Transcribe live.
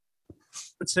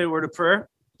Let's say a word of prayer.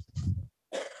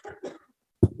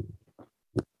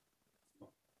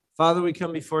 Father, we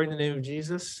come before you in the name of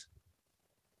Jesus.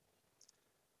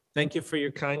 Thank you for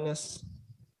your kindness.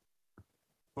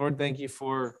 Lord, thank you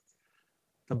for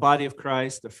the body of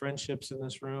Christ, the friendships in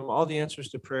this room, all the answers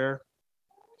to prayer.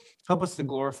 Help us to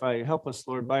glorify you. Help us,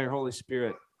 Lord, by your Holy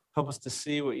Spirit. Help us to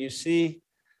see what you see.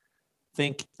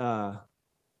 Think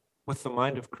with the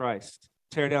mind of Christ.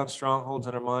 Tear down strongholds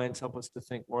in our minds. Help us to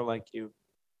think more like you.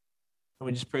 And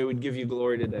we just pray we'd give you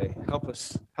glory today. Help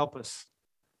us,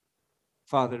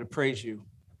 Father, to praise you.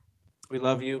 We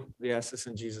love you. We ask this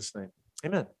in Jesus' name.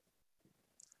 Amen.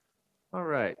 All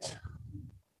right.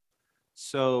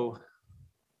 So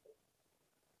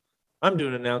I'm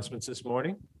doing announcements this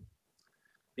morning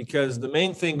because the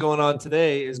main thing going on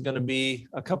today is going to be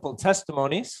a couple of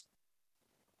testimonies.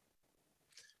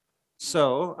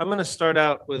 So I'm going to start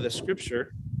out with a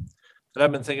scripture that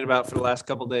I've been thinking about for the last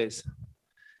couple of days.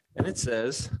 And it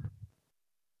says,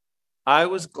 I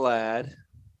was glad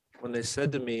when they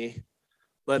said to me,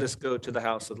 let us go to the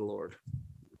house of the Lord.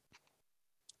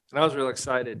 And I was real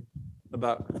excited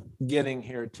about getting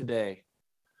here today.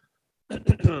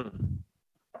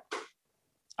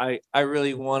 I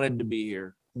really wanted to be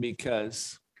here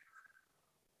because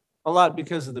of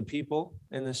the people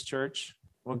in this church,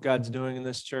 what God's doing in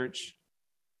this church.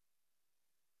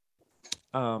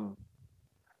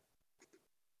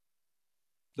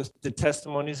 The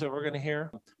testimonies that we're going to hear.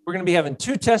 We're going to be having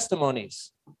 2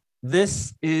 testimonies.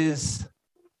 This is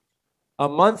a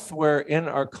month where in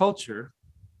our culture,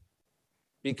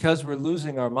 because we're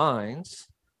losing our minds,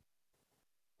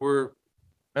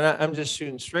 I'm just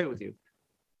shooting straight with you.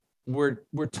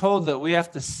 We're told that we have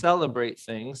to celebrate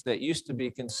things that used to be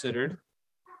considered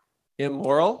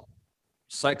immoral,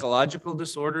 psychological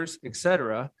disorders,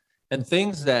 etc., and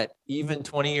things that even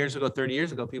 20 years ago, 30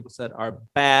 years ago, people said are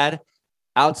bad,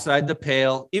 outside the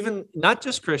pale. Even not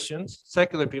just Christians,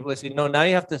 secular people, they say, no, now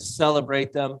you have to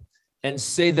celebrate them and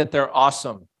say that they're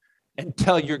awesome and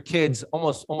tell your kids,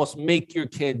 almost make your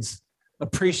kids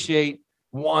appreciate,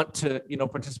 want to,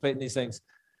 participate in these things.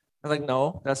 I'm like,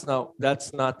 no, that's not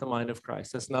the mind of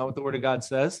Christ. That's not what the Word of God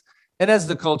says. And as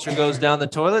the culture goes down the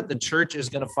toilet, the church is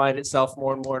going to find itself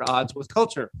more and more at odds with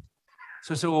culture.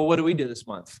 So, well, what do we do this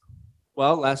month?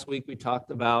 Well, last week we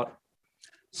talked about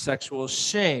sexual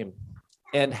shame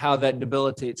and how that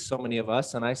debilitates so many of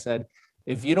us. And I said,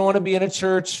 if you don't want to be in a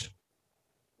church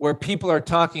where people are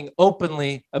talking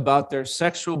openly about their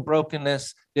sexual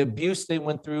brokenness, the abuse they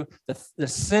went through, the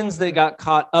sins they got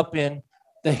caught up in,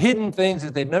 the hidden things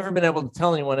that they've never been able to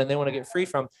tell anyone and they want to get free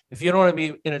from, if you don't want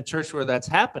to be in a church where that's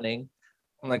happening,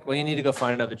 I'm like, well, you need to go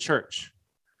find another church.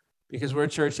 Because we're a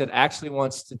church that actually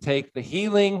wants to take the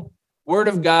healing Word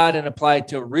of God and apply it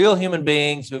to real human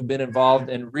beings who have been involved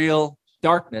in real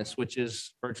darkness, which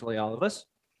is virtually all of us.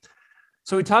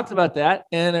 So we talked about that,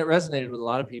 and it resonated with a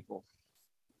lot of people.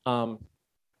 And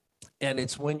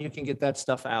it's when you can get that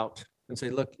stuff out and say,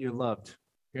 look, you're loved.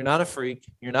 You're not a freak.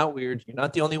 You're not weird. You're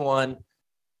not the only one.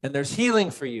 And there's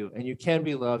healing for you, and you can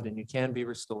be loved, and you can be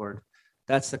restored.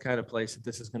 That's the kind of place that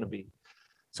this is going to be.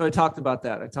 So I talked about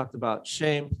that. I talked about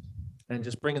shame and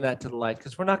just bringing that to the light,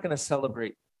 because we're not going to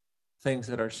celebrate things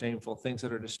that are shameful, things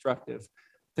that are destructive,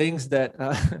 things that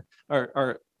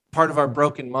are part of our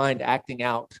broken mind acting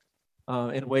out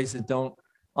in ways that don't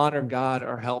honor God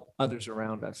or help others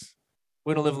around us.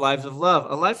 We're going to live lives of love.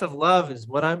 A life of love is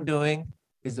what I'm doing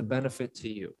is a benefit to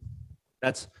you.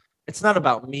 It's not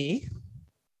about me,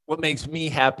 what makes me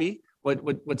happy,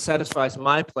 what satisfies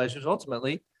my pleasures.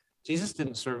 Ultimately, Jesus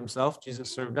didn't serve himself. Jesus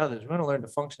served others. We're going to learn to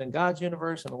function in God's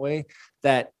universe in a way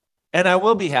that, and I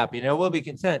will be happy and I will be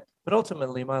content, but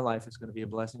ultimately my life is going to be a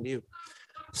blessing to you.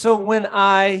 So when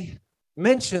I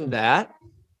mentioned that,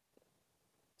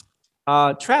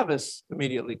 Travis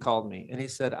immediately called me and he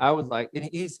said, I would like, and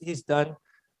he's done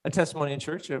a testimony in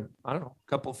church, a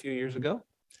few years ago.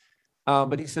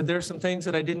 But he said, there's some things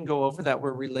that I didn't go over that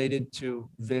were related to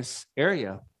this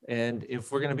area. And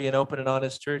if we're going to be an open and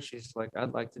honest church, he's like,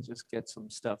 I'd like to just get some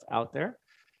stuff out there.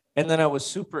 And then I was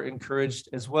super encouraged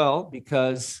as well,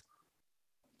 because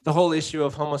the whole issue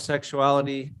of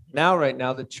homosexuality right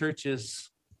now, the church is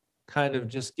kind of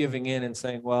just giving in and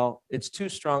saying, well, it's too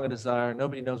strong a desire.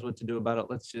 Nobody knows what to do about it.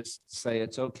 Let's just say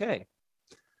it's okay.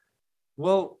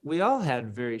 Well, we all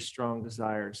had very strong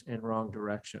desires in wrong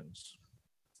directions.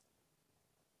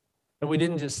 And we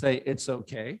didn't just say it's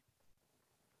okay,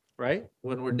 right?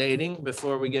 When we're dating,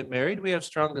 before we get married, we have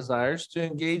strong desires to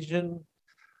engage in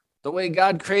the way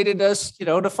God created us,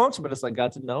 to function. But it's like,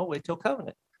 God said, no, wait till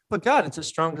covenant. But God, it's a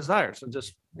strong desire. So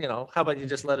just, how about you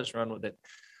just let us run with it?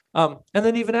 And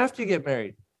then even after you get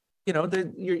married,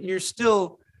 you're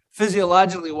still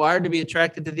physiologically wired to be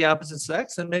attracted to the opposite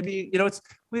sex, and maybe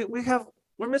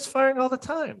we're misfiring all the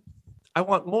time. I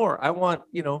want more. I want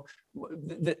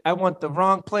I want the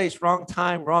wrong place, wrong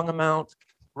time, wrong amount,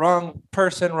 wrong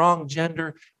person, wrong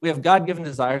gender. We have God-given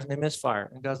desires, and they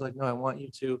misfire. And God's like, no, I want you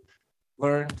to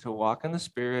learn to walk in the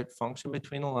Spirit, function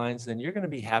between the lines. Then you're going to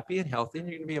be happy and healthy, and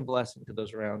you're going to be a blessing to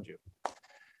those around you.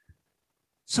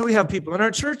 So we have people in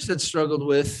our church that struggled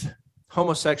with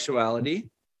homosexuality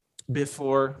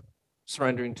before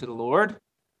surrendering to the Lord,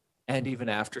 and even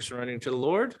after surrendering to the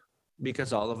Lord,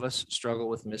 because all of us struggle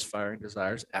with misfiring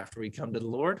desires after we come to the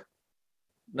Lord.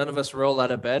 None of us roll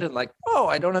out of bed and like, oh,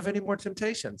 I don't have any more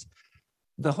temptations.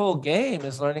 The whole game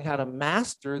is learning how to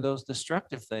master those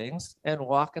destructive things and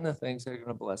walk in the things that are going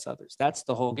to bless others. That's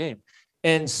the whole game.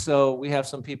 And so we have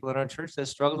some people in our church that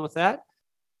struggled with that.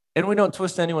 And we don't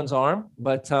twist anyone's arm,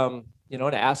 but, to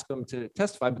ask them to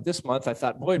testify. But this month, I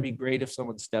thought, boy, it'd be great if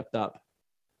someone stepped up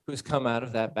who's come out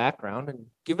of that background and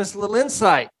give us a little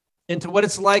insight into what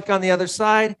it's like on the other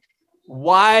side,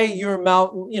 why you're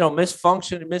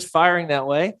misfiring that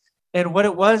way, and what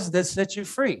it was that set you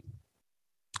free.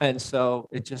 And so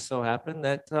it just so happened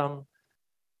that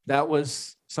that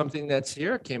was something that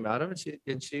Sierra came out of,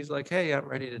 and she's like, hey, I'm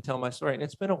ready to tell my story. And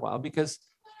it's been a while because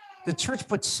the church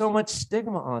puts so much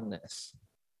stigma on this.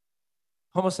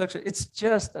 Homosexual, it's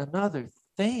just another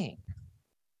thing.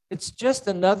 It's just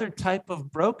another type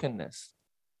of brokenness.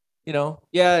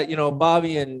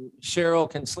 Bobby and Cheryl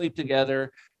can sleep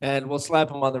together and we'll slap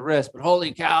them on the wrist, but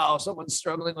holy cow, someone's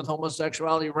struggling with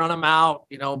homosexuality, run them out,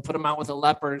 put them out with the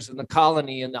lepers in the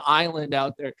colony and the island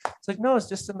out there. It's like, no, it's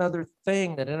just another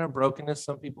thing that in our brokenness,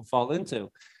 some people fall into. And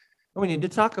we need to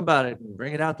talk about it and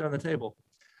bring it out there on the table.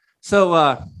 So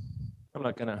I'm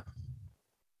not going to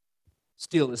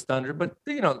steal this thunder, but,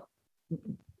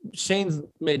 Shane's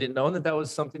made it known that was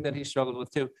something that he struggled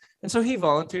with too. And so he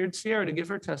volunteered Sierra to give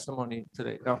her testimony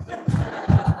today. No.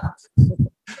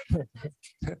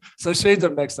 So Shane's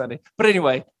up next Sunday. But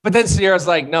anyway, then Sierra's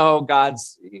like, no,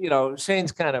 God's,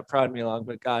 Shane's kind of prodded me along,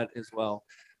 but God as well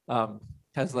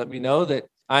has let me know that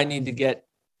I need to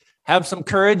have some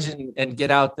courage and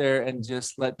get out there and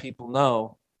just let people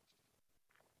know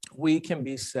we can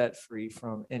be set free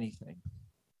from anything.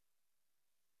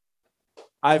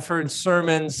 I've heard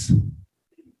sermons,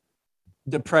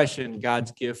 depression,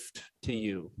 God's gift to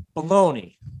you.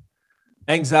 Baloney.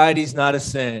 Anxiety is not a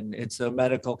sin. It's a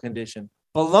medical condition.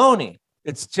 Baloney.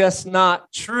 It's just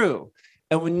not true.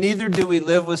 And neither do we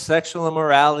live with sexual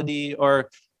immorality or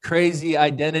crazy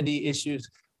identity issues.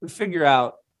 We figure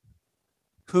out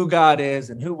who God is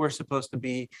and who we're supposed to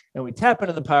be, and we tap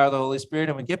into the power of the Holy Spirit,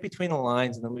 and we get between the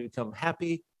lines, and then we become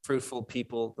happy, fruitful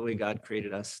people the way God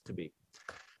created us to be.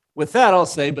 With that, I'll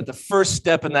say, but the first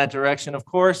step in that direction, of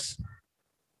course,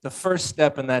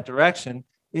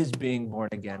 is being born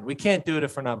again. We can't do it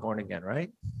if we're not born again, right?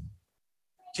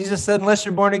 Jesus said, unless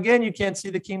you're born again, you can't see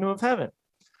the kingdom of heaven.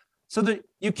 So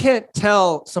you can't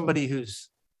tell somebody who's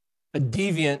a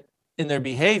deviant in their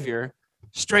behavior,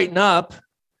 straighten up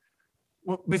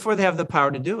before they have the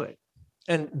power to do it.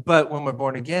 But when we're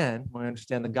born again, when we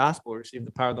understand the gospel, we receive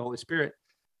the power of the Holy Spirit,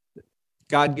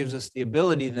 God gives us the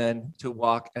ability then to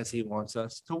walk as he wants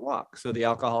us to walk. So the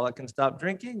alcoholic can stop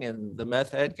drinking, and the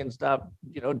meth head can stop,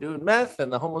 doing meth,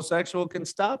 and the homosexual can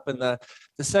stop, and the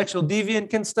sexual deviant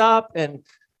can stop, and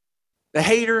the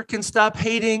hater can stop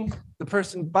hating. The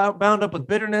person bound up with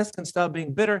bitterness can stop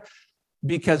being bitter,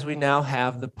 because we now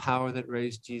have the power that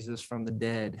raised Jesus from the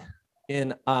dead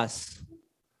in us.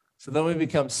 So then we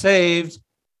become saved,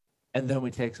 and then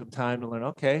we take some time to learn,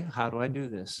 okay, how do I do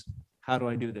this? How do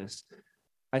I do this?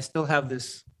 I still have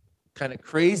this kind of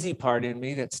crazy part in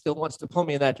me that still wants to pull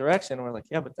me in that direction. And we're like,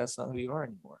 yeah, but that's not who you are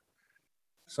anymore.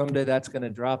 Someday that's going to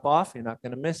drop off. You're not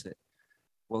going to miss it.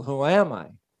 Well, who am I?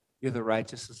 You're the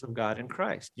righteousness of God in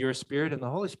Christ. Your spirit and the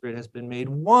Holy Spirit has been made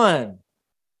one.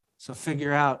 So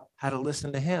figure out how to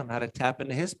listen to him, how to tap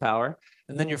into his power.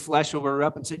 And then your flesh will rear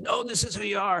up and say, no, this is who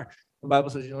you are. The Bible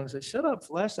says, you want to say, shut up,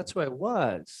 flesh. That's who I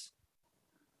was.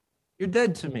 You're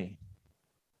dead to me.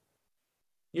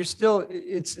 You're still,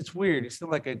 it's weird. You're still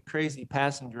like a crazy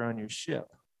passenger on your ship.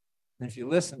 And if you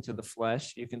listen to the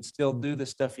flesh, you can still do the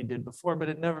stuff you did before, but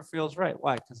it never feels right.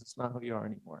 Why? Because it's not who you are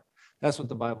anymore. That's what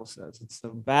the Bible says. It's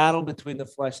the battle between the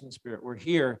flesh and the spirit. We're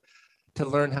here to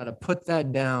learn how to put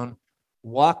that down,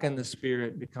 walk in the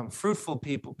spirit, become fruitful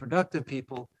people, productive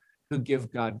people who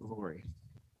give God glory.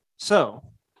 So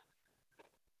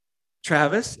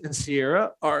Travis and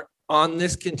Sierra are on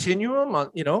this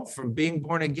continuum, from being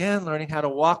born again, learning how to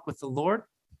walk with the Lord.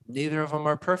 Neither of them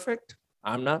are perfect.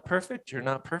 I'm not perfect. You're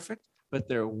not perfect. But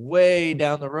they're way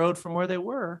down the road from where they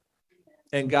were.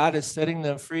 And God is setting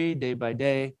them free day by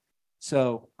day.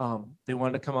 So they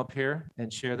wanted to come up here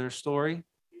and share their story.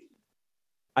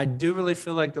 I do really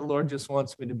feel like the Lord just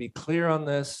wants me to be clear on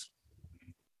this,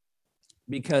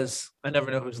 because I never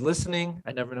know who's listening.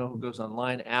 I never know who goes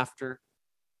online after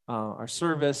our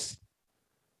service.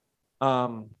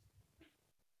 I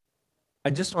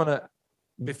just want to,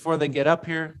 before they get up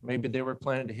here, maybe they were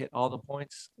planning to hit all the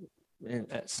points, and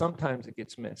sometimes it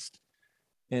gets missed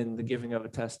in the giving of a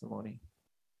testimony.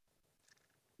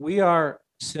 We are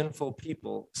sinful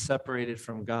people separated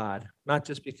from God, not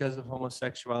just because of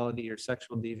homosexuality or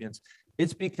sexual deviance.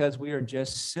 It's because we are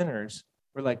just sinners.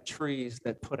 We're like trees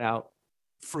that put out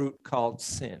fruit called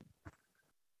sin.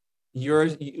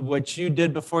 What you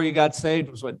did before you got saved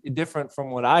was different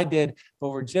from what I did,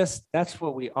 but that's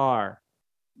what we are.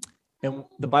 And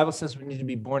the Bible says we need to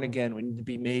be born again. We need to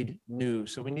be made new.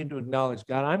 So we need to acknowledge,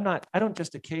 God, I don't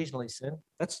just occasionally sin.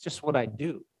 That's just what I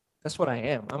do. That's what I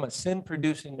am. I'm a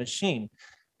sin-producing machine.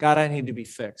 God, I need to be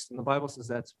fixed. And the Bible says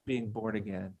that's being born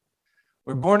again.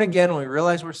 We're born again when we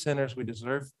realize we're sinners, we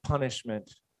deserve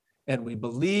punishment, and we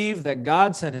believe that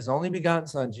God sent his only begotten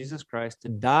Son, Jesus Christ, to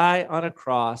die on a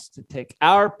cross to take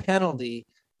our penalty,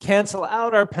 cancel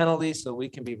out our penalty so we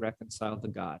can be reconciled to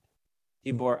God.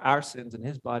 He bore our sins in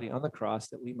his body on the cross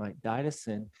that we might die to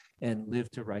sin and live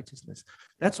to righteousness.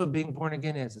 That's what being born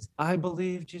again is I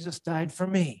believe Jesus died for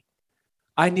me.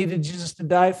 I needed Jesus to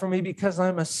die for me because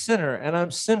I'm a sinner and I'm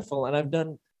sinful and I've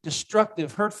done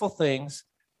destructive, hurtful things.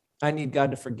 I need God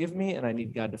to forgive me, and I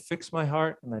need God to fix my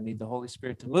heart, and I need the Holy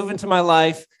Spirit to move into my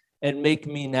life and make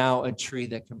me now a tree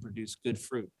that can produce good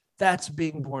fruit. That's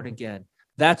being born again.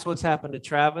 That's what's happened to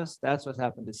Travis. That's what's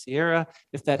happened to Sierra.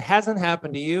 If that hasn't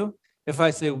happened to you, if I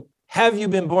say, have you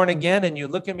been born again? And you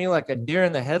look at me like a deer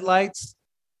in the headlights,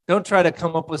 don't try to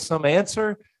come up with some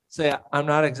answer. Say, I'm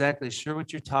not exactly sure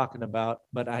what you're talking about,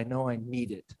 but I know I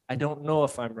need it. I don't know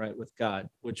if I'm right with God,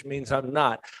 which means I'm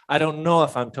not. I don't know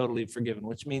if I'm totally forgiven,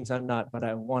 which means I'm not, but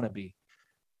I want to be.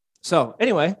 So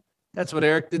anyway, that's what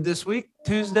Eric did this week,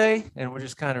 Tuesday, and we're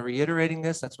just kind of reiterating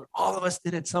this. That's what all of us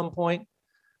did at some point.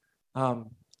 And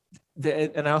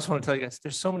I also want to tell you guys,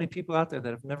 there's so many people out there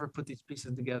that have never put these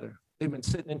pieces together. They've been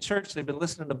sitting in church. They've been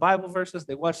listening to Bible verses.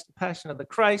 They watched the Passion of the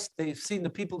Christ. They've seen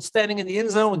the people standing in the end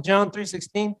zone with John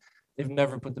 3:16. They've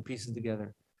never put the pieces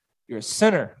together. You're a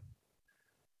sinner.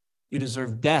 You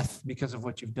deserve death because of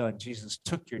what you've done. Jesus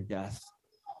took your death.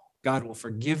 God will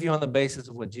forgive you on the basis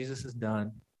of what Jesus has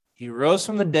done. He rose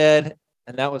from the dead,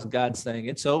 and that was God saying,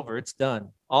 it's over, it's done.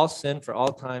 All sin for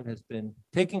all time has been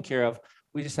taken care of.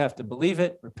 We just have to believe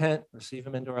it, repent, receive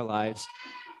him into our lives,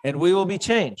 and we will be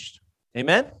changed.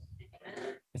 Amen?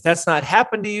 If that's not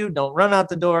happened to you, don't run out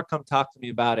the door. Come talk to me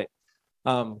about it.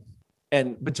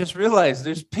 But just realize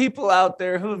there's people out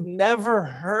there who've never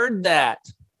heard that.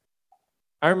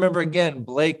 I remember, again,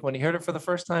 Blake, when he heard it for the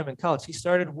first time in college, he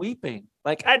started weeping.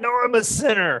 Like, I know I'm a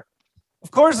sinner.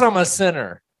 Of course I'm a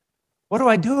sinner. What do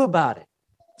I do about it?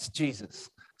 It's Jesus.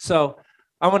 So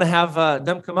I want to have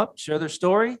them come up, share their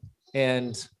story,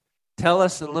 and tell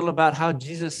us a little about how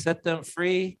Jesus set them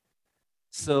free.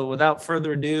 So without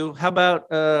further ado, how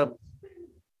about,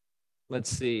 let's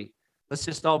see, let's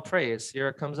just all pray as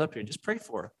Sierra comes up here. Just pray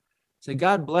for her. Say,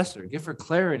 God bless her. Give her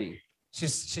clarity.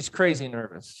 She's crazy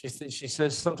nervous. She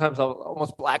says sometimes I'll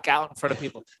almost black out in front of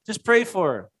people. Just pray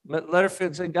for her. Let her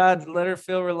feel, say, God, let her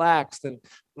feel relaxed, and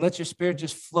let your spirit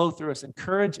just flow through us.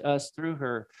 Encourage us through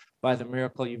her by the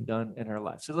miracle you've done in her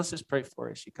life. So let's just pray for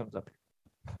her as she comes up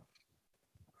here.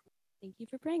 Thank you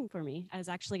for praying for me. I was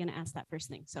actually going to ask that first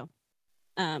thing. So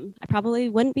I probably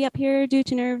wouldn't be up here due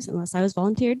to nerves unless I was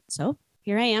volunteered. So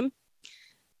here I am.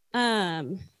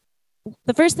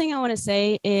 The first thing I want to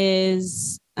say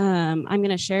is I'm going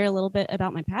to share a little bit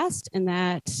about my past, and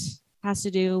that has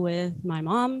to do with my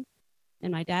mom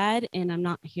and my dad. And I'm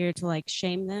not here to like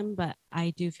shame them, but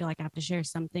I do feel like I have to share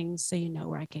some things so you know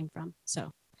where I came from.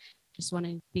 So just want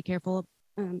to be careful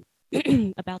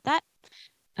about that.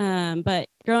 But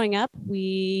growing up,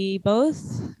 we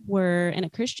both were in a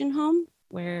Christian home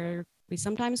where we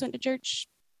sometimes went to church,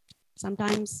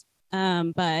 sometimes.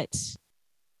 But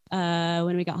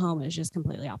when we got home, it was just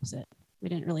completely opposite. We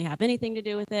didn't really have anything to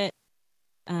do with it.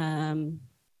 And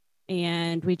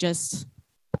we just,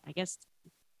 I guess,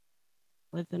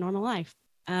 lived a normal life.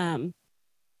 So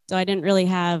I didn't really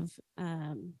have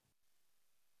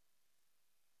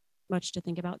much to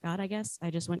think about God, I guess.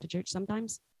 I just went to church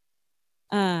sometimes.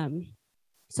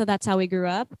 So that's how we grew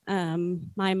up.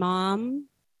 My mom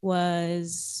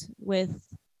was with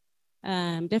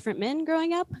different men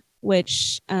growing up,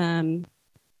 which,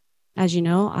 as you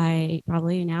know, I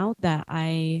probably now that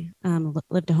I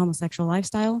lived a homosexual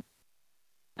lifestyle.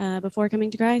 before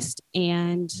coming to Christ.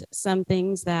 And some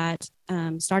things that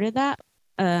started that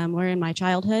were in my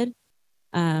childhood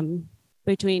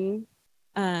between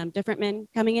different men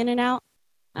coming in and out.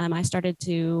 I started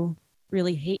to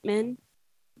really hate men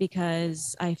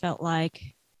because I felt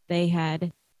like they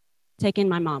had taken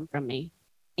my mom from me.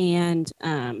 And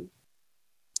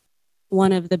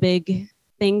one of the big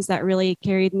things that really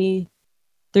carried me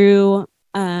through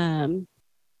or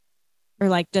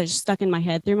like just stuck in my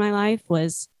head through my life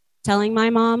was telling my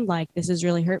mom, like, this is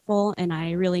really hurtful and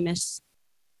I really miss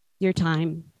your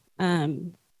time.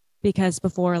 Because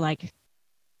before like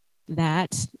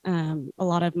that, a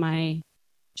lot of my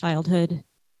childhood,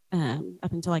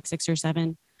 up until like 6 or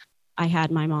 7, I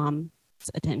had my mom's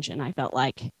attention, I felt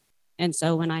like. And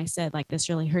so when I said, like, this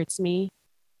really hurts me,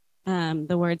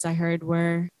 the words I heard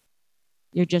were,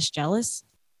 you're just jealous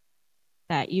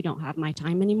that you don't have my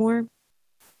time anymore.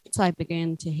 So I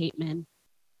began to hate men.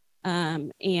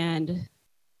 And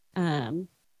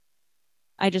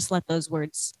I just let those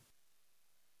words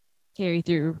carry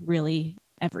through really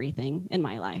everything in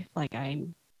my life. Like,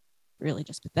 I'm really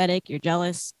just pathetic. You're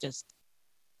jealous, just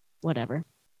whatever.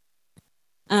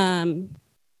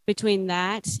 Between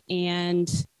that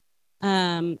and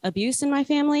abuse in my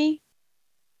family,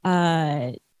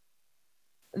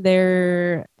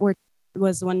 there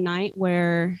was one night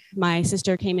where my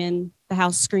sister came in the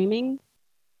house screaming.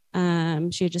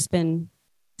 She had just been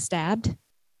stabbed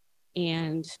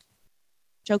and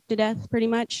choked to death, pretty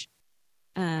much.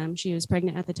 She was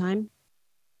pregnant at the time.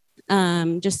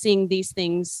 Just seeing these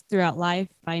things throughout life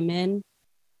by men.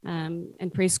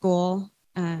 In preschool,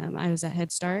 I was at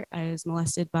Head Start. I was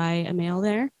molested by a male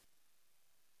there.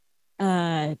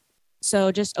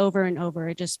 So just over and over,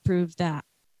 it just proved that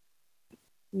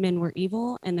men were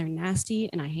evil and they're nasty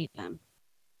and I hate them.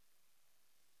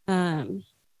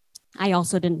 I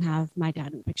also didn't have my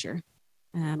dad in the picture.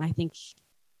 I think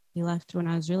he left when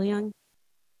I was really young.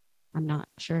 I'm not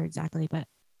sure exactly, but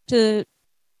to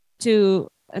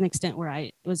an extent where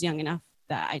I was young enough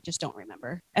that I just don't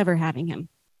remember ever having him.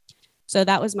 So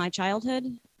that was my childhood.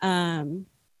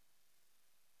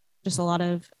 Just a lot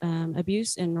of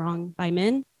abuse and wrong by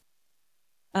men.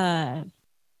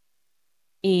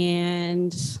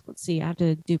 And let's see, I have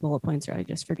to do bullet points or I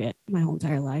just forget my whole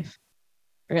entire life,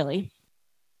 really.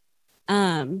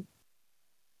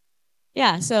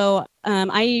 Yeah, so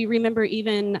I remember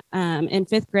even in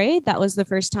 5th grade, that was the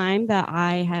first time that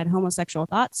I had homosexual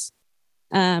thoughts.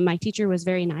 My teacher was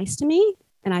very nice to me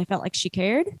and I felt like she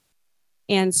cared.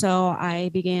 And so I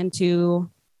began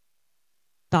to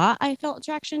thought I felt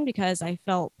attraction because I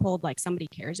felt pulled like somebody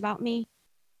cares about me.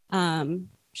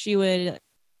 She would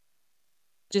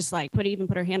just like put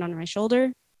her hand on my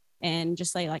shoulder and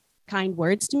just say like kind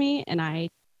words to me. And I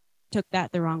took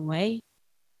that the wrong way.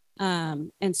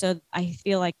 And so I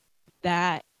feel like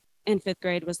that in 5th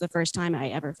grade was the first time I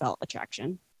ever felt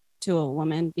attraction to a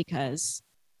woman because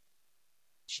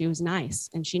she was nice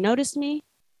and she noticed me.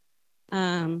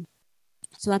 So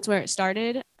that's where it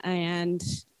started. And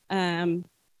then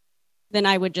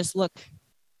I would just look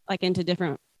like into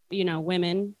different,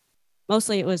 women.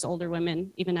 Mostly it was older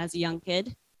women, even as a young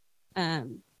kid.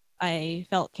 I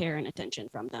felt care and attention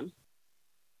from them.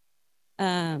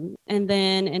 And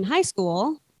then in high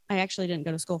school, I actually didn't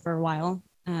go to school for a while.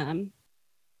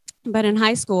 But in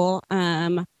high school,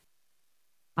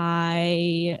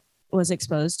 I was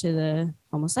exposed to the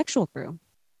homosexual crew.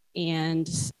 And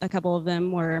a couple of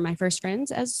them were my first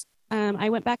friends as I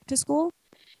went back to school.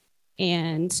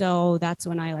 And so that's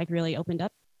when I like really opened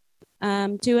up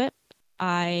to it.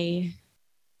 I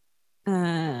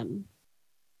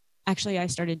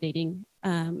started dating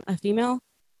a female.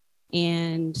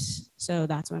 And so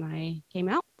that's when I came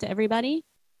out to everybody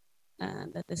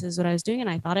that this is what I was doing. And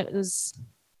I thought it was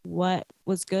what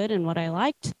was good and what I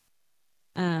liked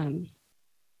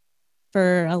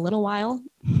for a little while,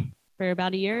 for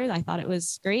about a year. I thought it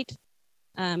was great.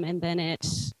 And then it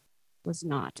was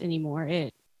not anymore.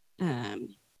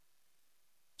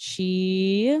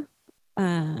 She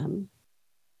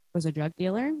was a drug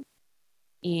dealer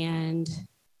and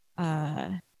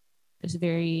was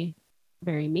very,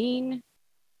 very mean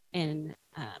and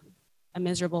a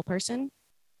miserable person,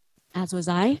 as was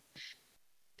I.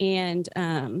 And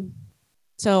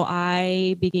so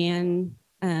I began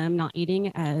not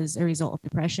eating as a result of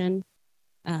depression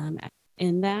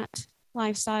in that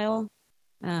lifestyle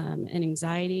and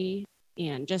anxiety,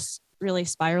 and just really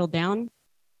spiraled down,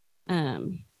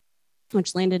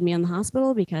 which landed me in the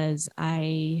hospital because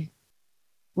I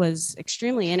was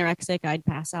extremely anorexic. I'd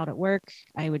pass out at work.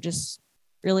 I would just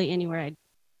really anywhere I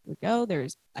would go,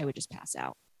 I would just pass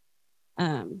out,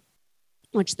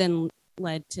 which then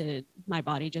led to my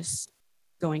body just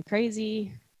going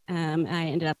crazy. I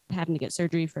ended up having to get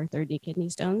surgery for third knee kidney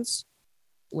stones,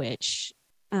 which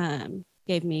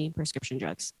gave me prescription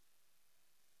drugs.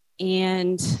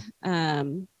 And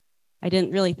I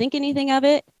didn't really think anything of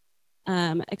it,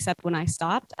 except when I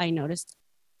stopped, I noticed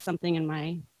something in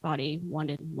my body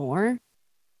wanted more.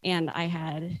 And I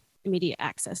had immediate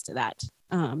access to that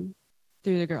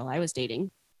through the girl I was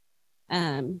dating,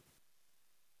 and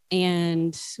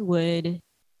would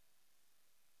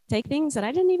take things that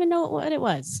I didn't even know what it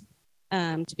was,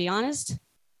 to be honest.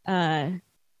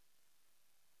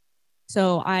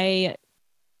 So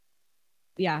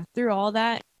through all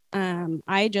that,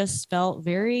 I just felt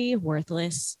very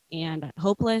worthless and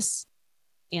hopeless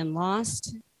and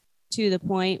lost, to the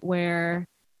point where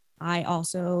I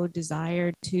also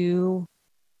desired to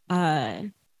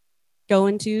go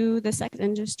into the sex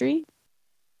industry,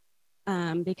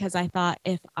 because I thought,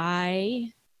 if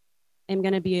I am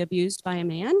going to be abused by a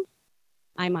man,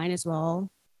 I might as well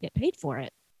get paid for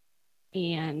it.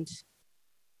 And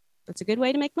it's a good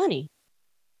way to make money.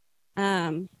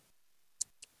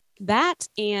 That,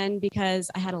 and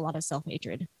because I had a lot of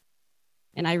self-hatred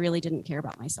and I really didn't care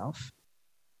about myself.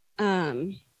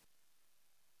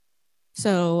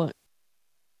 So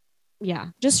yeah,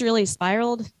 just really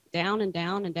spiraled down and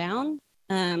down and down,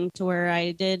 to where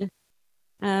I did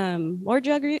more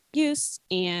drug use,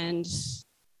 and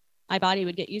my body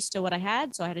would get used to what I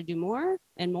had. So I had to do more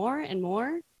and more and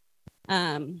more.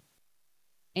 And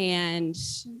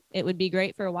it would be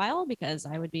great for a while because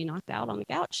I would be knocked out on the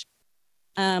couch.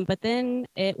 But then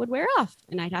it would wear off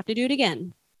and I'd have to do it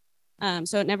again.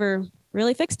 So it never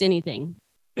really fixed anything.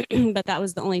 But that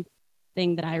was the only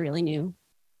thing that I really knew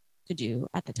to do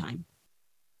at the time.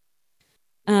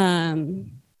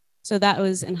 So that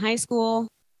was in high school.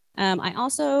 I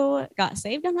also got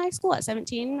saved in high school at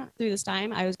 17. Through this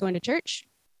time, I was going to church.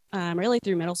 Really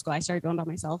through middle school, I started going by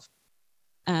myself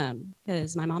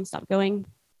because my mom stopped going,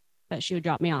 but she would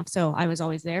drop me off. So I was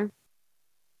always there.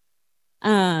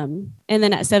 And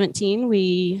then at 17,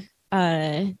 we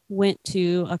went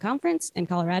to a conference in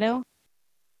Colorado,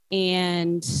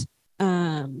 and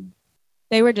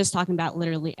they were just talking about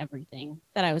literally everything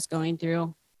that I was going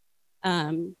through,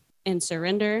 and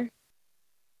surrender.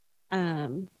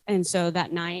 And so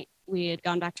that night we had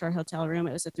gone back to our hotel room.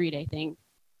 It was a 3-day thing.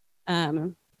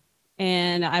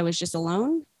 And I was just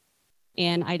alone,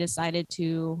 and I decided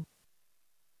to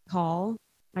call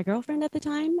my girlfriend at the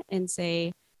time and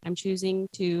say, I'm choosing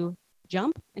to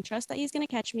jump and trust that he's going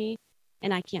to catch me,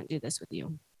 and I can't do this with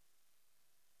you.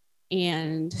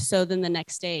 And so then the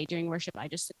next day during worship, I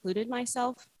just secluded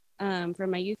myself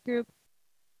from my youth group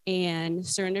and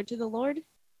surrendered to the Lord.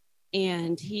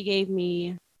 And he gave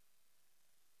me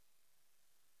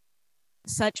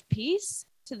such peace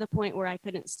to the point where I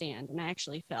couldn't stand, and I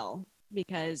actually fell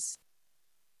because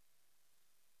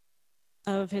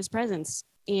of his presence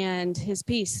and his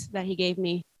peace that he gave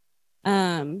me.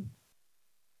 Didn't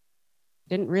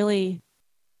really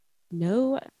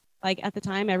know, like at the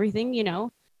time, everything,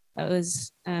 that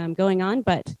was going on,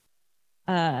 but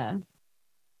that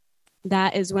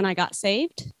is when I got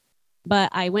saved. But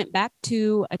I went back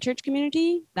to a church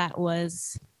community that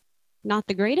was not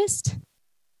the greatest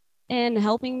in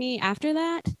helping me after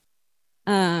that.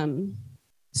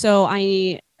 So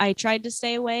I tried to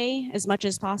stay away as much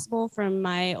as possible from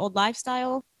my old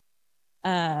lifestyle.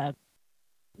 But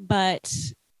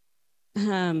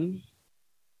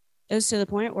it was to the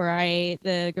point where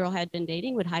the girl I had been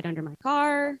dating would hide under my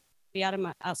car, be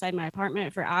outside my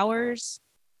apartment for hours.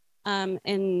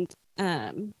 And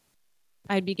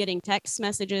I'd be getting text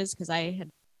messages because I had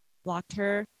blocked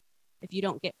her. If you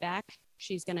don't get back,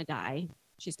 she's going to die.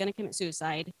 She's going to commit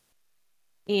suicide.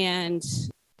 And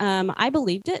I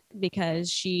believed it because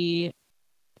she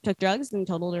took drugs and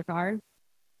totaled her car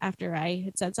after I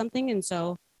had said something. And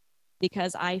so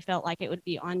because I felt like it would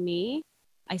be on me,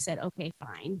 I said, okay,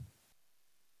 fine.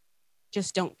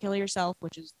 Just don't kill yourself,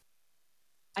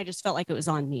 I just felt like it was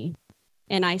on me.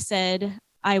 And I said,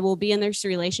 I will be in this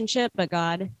relationship, but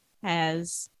God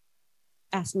has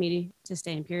asked me to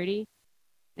stay in purity.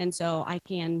 And so I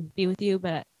can be with you,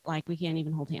 but like we can't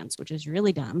even hold hands, which is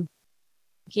really dumb.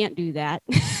 You can't do that.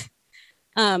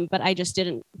 But I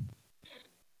didn't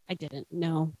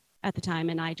know at the time.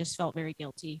 And I just felt very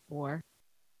guilty for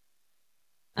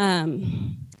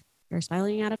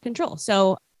spiraling out of control.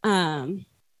 So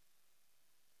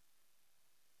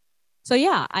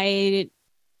yeah, I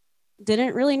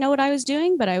didn't really know what I was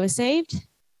doing, but I was saved.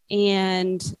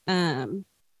 And at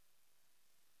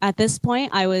this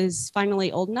point, I was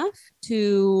finally old enough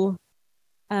to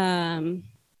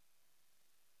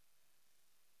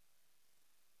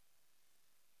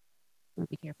I'm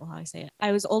gonna be careful how I say it.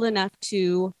 I was old enough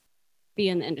to be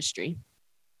in the industry.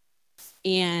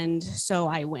 And so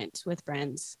I went with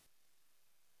friends.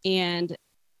 And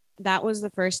that was the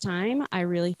first time I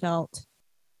really felt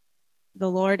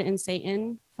the Lord and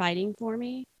Satan fighting for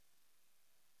me.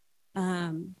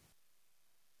 I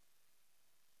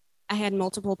had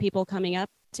multiple people coming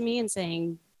up to me and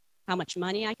saying how much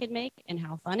money I could make and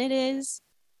how fun it is.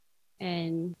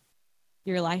 And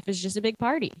your life is just a big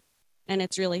party and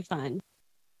it's really fun.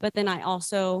 But then I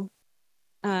also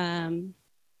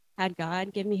had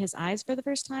God give me his eyes for the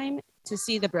first time to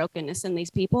see the brokenness in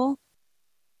these people,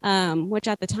 which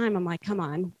at the time I'm like, come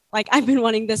on, like I've been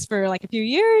wanting this for like a few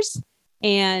years.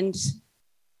 And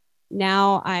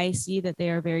now I see that they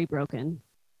are very broken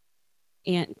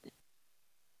and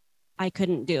I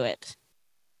couldn't do it,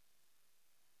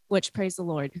 which praise the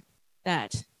Lord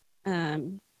that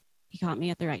he caught me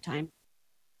at the right time.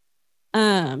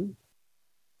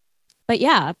 But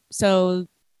yeah, so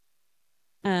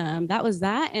that was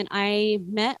that. And I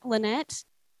met Lynette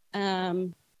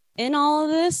in all of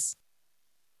this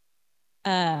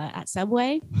at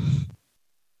Subway.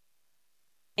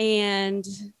 And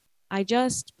I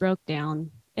just broke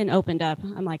down and opened up.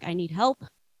 I'm like, I need help.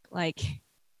 Like,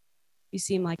 you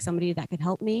seem like somebody that could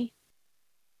help me.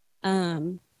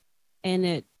 And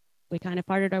we kind of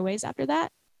parted our ways after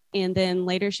that. And then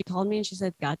later she called me and she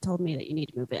said, God told me that you need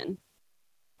to move in.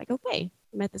 Like, okay.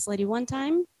 I met this lady one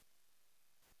time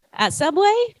at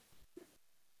Subway.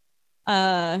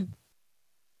 But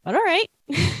all right.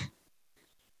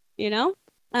 You know?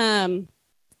 And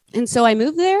so I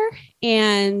moved there.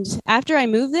 And after I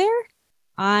moved there,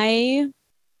 I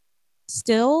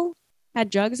still had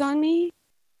drugs on me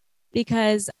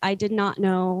because I did not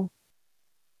know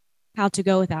how to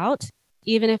go without.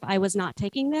 Even if I was not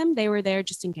taking them, they were there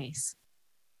just in case.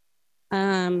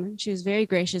 She was very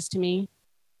gracious to me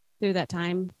through that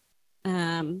time.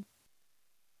 And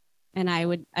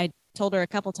I told her a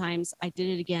couple times, I did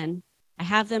it again. I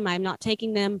have them, I'm not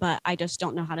taking them, but I just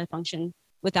don't know how to function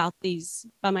without these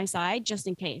by my side, just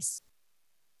in case.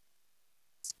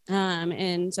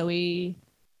 And so we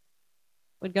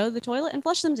would go to the toilet and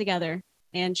flush them together.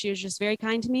 And she was just very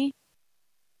kind to me.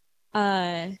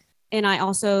 And I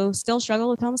also still struggle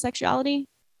with homosexuality.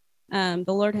 The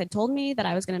Lord had told me that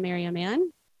I was going to marry a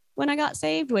man when I got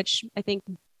saved, which I think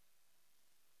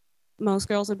most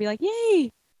girls would be like, yay.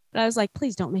 But I was like,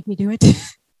 please don't make me do it.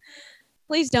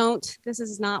 Please don't. This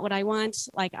is not what I want.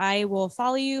 Like, I will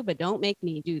follow you, but don't make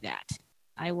me do that.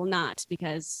 I will not,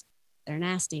 because they're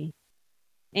nasty.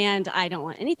 And I don't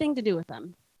want anything to do with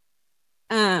them.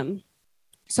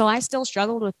 So I still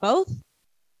struggled with both.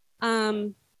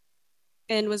 And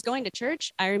was going to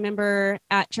church. I remember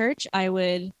at church, I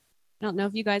don't know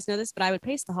if you guys know this, but I would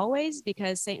pace the hallways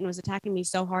because Satan was attacking me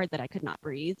so hard that I could not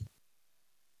breathe.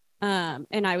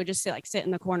 And I would just sit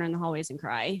in the corner in the hallways and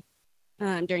cry.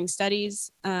 During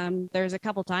studies, there's a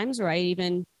couple times where I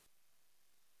even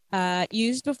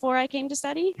used before I came to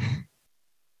study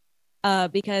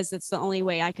because it's the only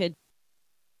way I could,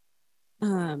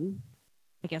 I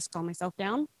guess, calm myself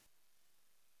down.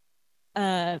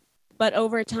 But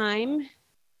over time,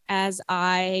 as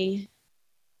I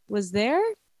was there,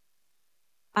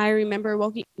 I remember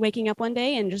waking up one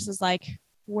day and just was like,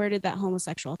 where did that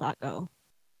homosexual thought go?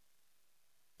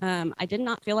 I did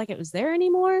not feel like it was there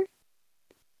anymore.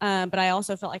 But I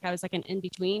also felt like I was like an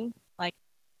in-between. Like,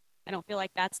 I don't feel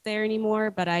like that's there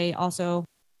anymore, but I also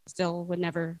still would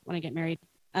never want to get married.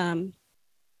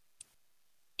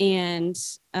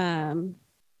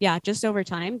 Yeah, just over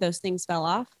time, those things fell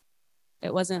off.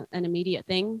 It wasn't an immediate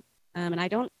thing. And I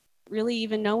don't really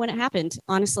even know when it happened.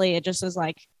 Honestly, it just was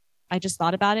like, I just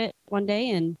thought about it one day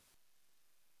and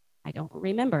I don't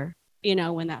remember,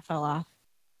 when that fell off.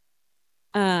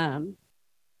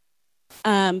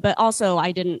 But also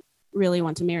I didn't really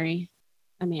want to marry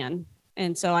a man.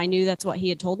 And so I knew that's what he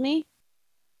had told me,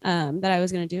 that I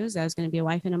was going to do, is I was going to be a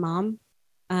wife and a mom.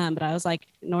 But I was like,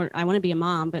 I want to be a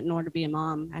mom, but in order to be a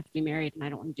mom, I have to be married and I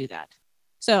don't want to do that.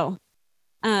 So,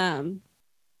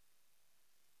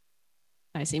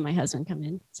 I see my husband come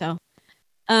in. So,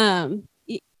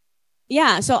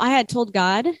 yeah, so I had told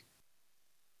God,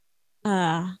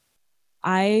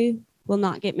 I will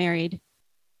not get married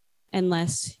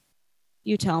unless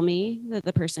you tell me that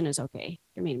the person is okay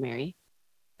for me to marry.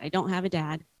 I don't have a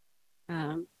dad.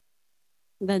 The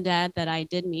dad that I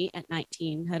did meet at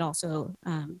 19 had also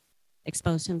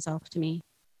exposed himself to me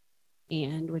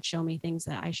and would show me things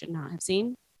that I should not have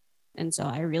seen. And so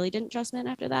I really didn't trust men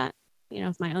after that.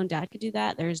 If my own dad could do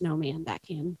that, there is no man that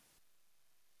can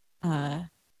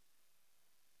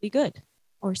be good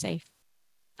or safe.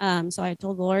 So I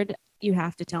told the Lord, you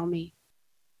have to tell me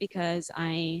because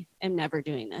I am never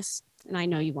doing this. And I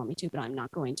know you want me to, but I'm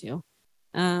not going to.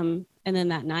 And then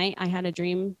that night I had a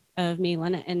dream of me,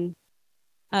 Lena, and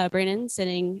Brandon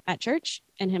sitting at church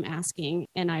and him asking,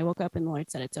 and I woke up and the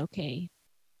Lord said, it's okay.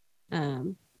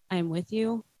 I'm with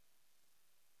you.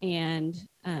 And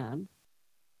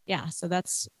yeah, so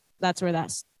that's where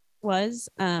that was.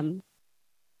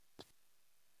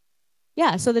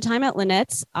 Yeah, so the time at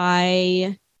Lynette's,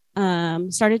 I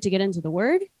started to get into the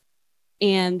word,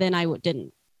 and then I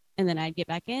didn't. And then I'd get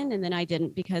back in, and then I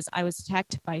didn't, because I was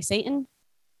attacked by Satan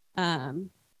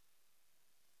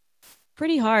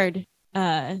pretty hard.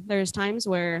 There's times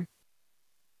where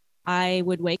I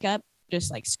would wake up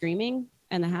just like screaming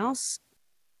in the house,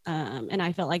 and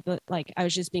I felt like I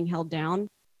was just being held down.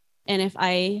 And if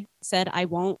I said I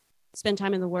won't spend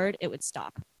time in the word, it would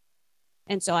stop.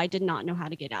 And so I did not know how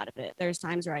to get out of it. There's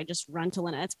times where I just run to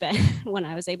Lynette's bed when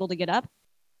I was able to get up,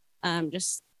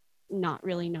 just not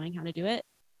really knowing how to do it.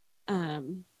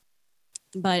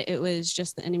 But it was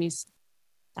just the enemy's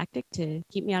tactic to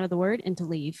keep me out of the word and to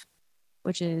leave,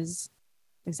 which is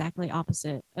exactly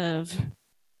opposite of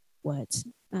what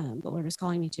the Lord was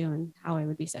calling me to and how I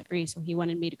would be set free. So he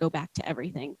wanted me to go back to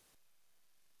everything.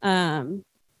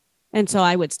 And so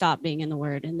I would stop being in the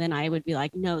word, and then I would be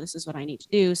like, no, this is what I need to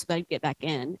do. So that I'd get back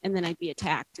in, and then I'd be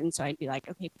attacked. And so I'd be like,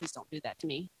 okay, please don't do that to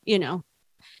me, you know?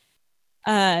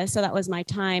 So that was my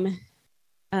time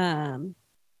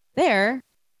there.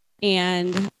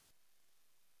 And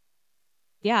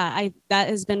yeah, that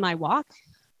has been my walk.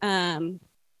 I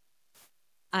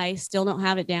still don't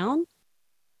have it down.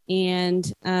 And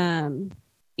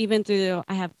even through,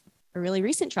 I have a really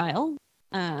recent trial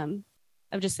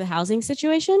of just the housing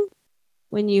situation.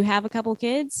 When you have a couple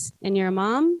kids and you're a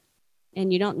mom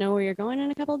and you don't know where you're going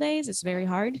in a couple of days, it's very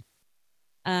hard.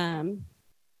 And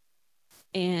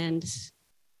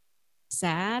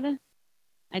sad.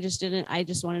 I just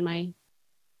wanted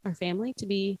our family to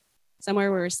be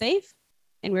somewhere where we're safe,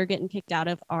 and we're getting kicked out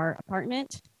of our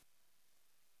apartment.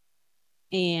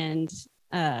 And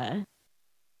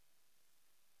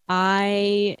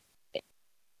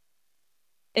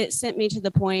it sent me to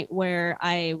the point where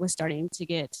I was starting to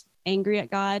get angry at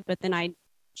God, but then I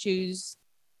choose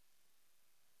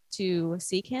to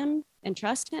seek him and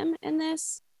trust him in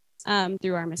this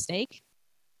through our mistake.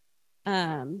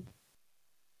 And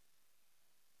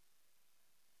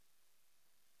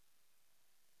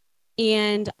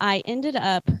I ended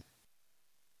up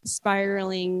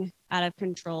spiraling out of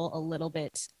control a little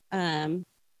bit at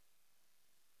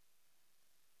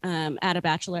a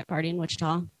bachelorette party in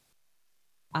Wichita.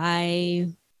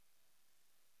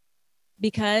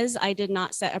 Because I did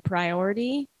not set a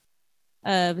priority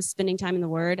of spending time in the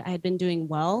word, I had been doing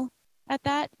well at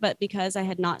that, but because I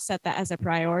had not set that as a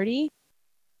priority,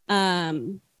 I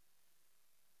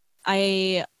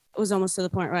was almost to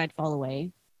the point where I'd fall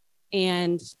away.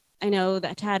 And I know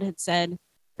that Tad had said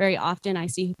very often, I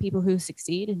see people who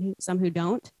succeed and some who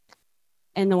don't,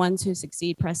 and the ones who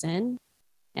succeed press in.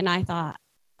 And I thought,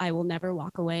 I will never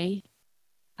walk away.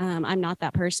 I'm not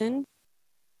that person.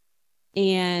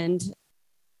 And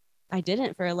I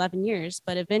didn't for 11 years,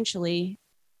 but eventually,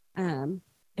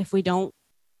 if we don't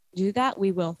do that,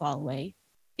 we will fall away.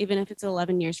 Even if it's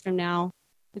 11 years from now,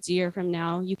 it's a year from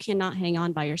now, you cannot hang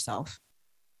on by yourself.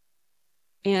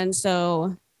 And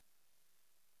so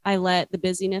I let the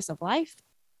busyness of life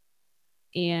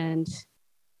and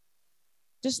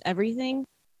just everything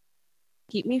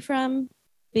keep me from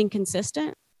being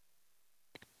consistent.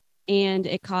 And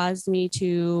it caused me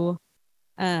to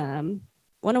want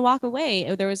to walk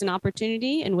away. There was an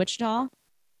opportunity in Wichita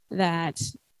that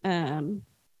I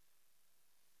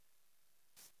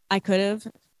could have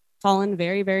fallen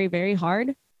very, very, very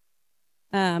hard.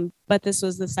 But this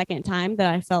was the second time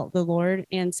that I felt the Lord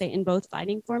and Satan both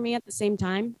fighting for me at the same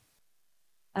time.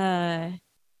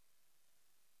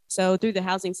 So through the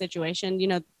housing situation,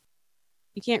 you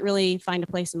can't really find a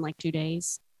place in like 2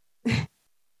 days.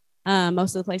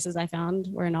 Most of the places I found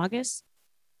were in August,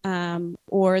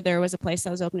 or there was a place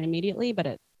that was open immediately, but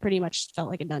it pretty much felt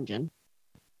like a dungeon.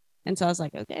 And so I was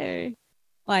like, okay,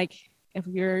 like if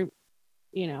you're,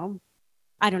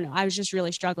 I don't know. I was just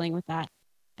really struggling with that.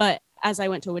 But as I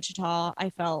went to Wichita, I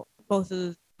felt both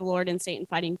of the Lord and Satan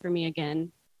fighting for me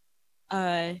again.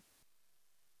 And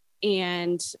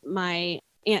my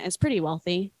aunt is pretty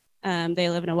wealthy. They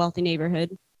live in a wealthy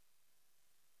neighborhood.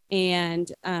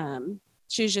 And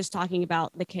she was just talking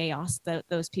about the chaos that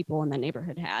those people in the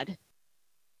neighborhood had.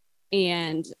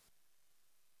 And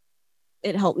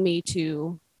it helped me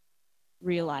to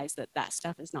realize that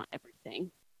stuff is not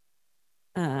everything.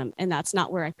 And that's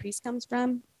not where our peace comes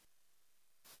from.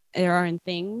 There are in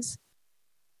things.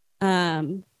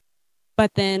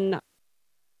 But then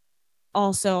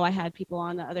also I had people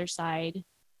on the other side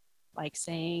like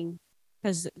saying,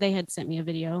 because they had sent me a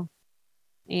video,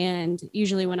 and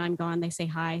usually when I'm gone, they say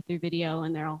hi through video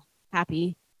and they're all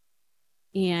happy.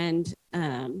 And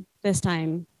this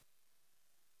time,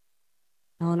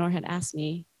 Eleanor had asked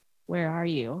me, "Where are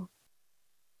you?"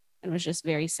 And was just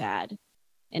very sad.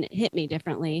 And it hit me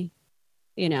differently,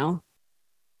 you know,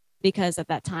 because at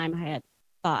that time I had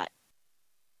thought,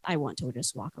 I want to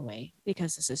just walk away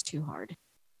because this is too hard.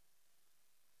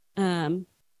 And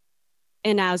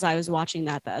as I was watching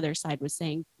that, the other side was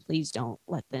saying, please don't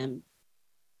let them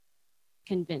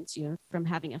convince you from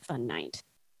having a fun night.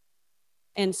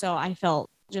 And so I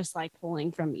felt just like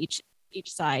pulling from each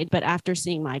side. But after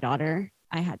seeing my daughter,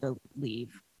 I had to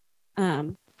leave.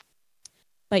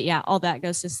 But yeah, all that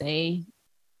goes to say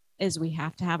is we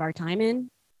have to have our time in,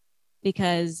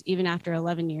 because even after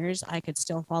 11 years, I could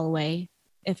still fall away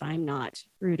if I'm not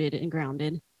rooted and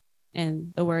grounded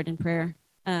in the word and prayer.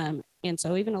 And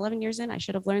so even 11 years in, I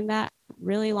should have learned that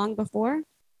really long before.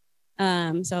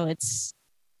 So it's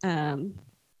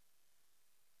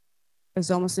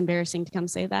almost embarrassing to come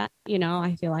say that. You know,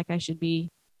 I feel like I should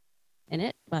be in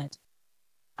it, but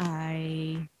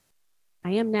I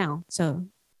am now. So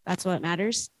that's what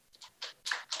matters.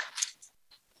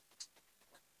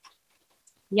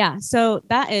 Yeah, so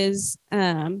that is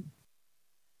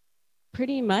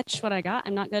pretty much what I got.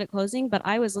 I'm not good at closing, but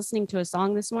I was listening to a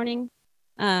song this morning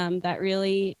that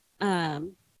really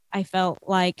I felt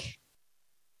like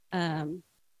kind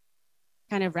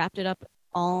of wrapped it up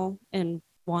all in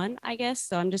one, I guess.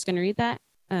 So I'm just going to read that.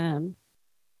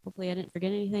 Hopefully I didn't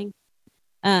forget anything.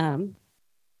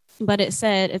 But it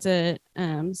said, it's a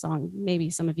song, maybe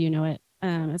some of you know it.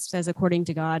 It says, according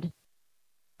to God.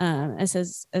 It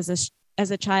says,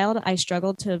 as a child, I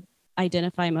struggled to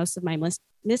identify most of my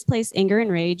misplaced anger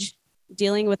and rage,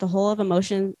 dealing with the whole of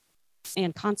emotion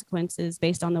and consequences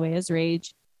based on the way I was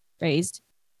raised,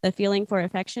 the feeling for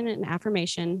affection and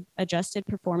affirmation, adjusted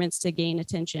performance to gain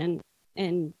attention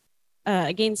and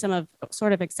gain some of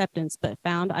sort of acceptance, but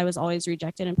found I was always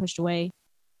rejected and pushed away.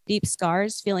 Deep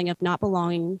scars, feeling of not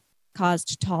belonging,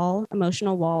 caused tall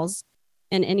emotional walls,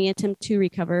 and any attempt to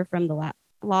recover from the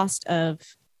loss of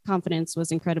confidence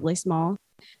was incredibly small.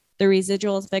 The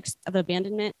residual effects of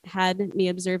abandonment had me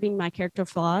observing my character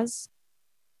flaws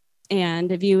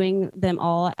and viewing them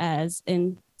all as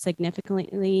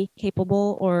insignificantly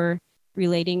capable or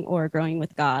relating or growing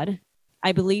with God.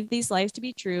 I believe these lies to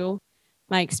be true.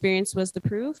 My experience was the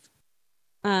proof.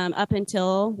 Up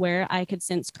until where I could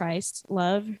sense Christ's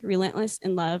love, relentless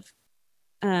in love,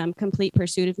 complete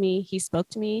pursuit of me. He spoke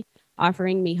to me,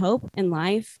 offering me hope and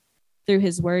life through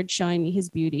his word, showing me his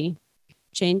beauty,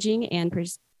 changing and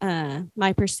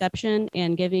my perception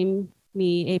and giving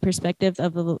me a perspective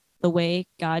of the way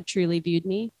God truly viewed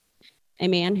me. A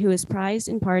man who is prized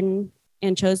and pardoned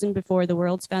and chosen before the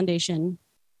world's foundation.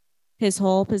 His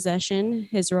whole possession,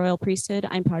 his royal priesthood,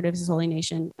 I'm part of his holy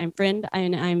nation. I'm friend,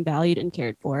 and I'm valued and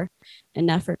cared for,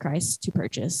 enough for Christ to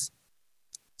purchase.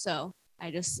 So I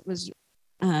just was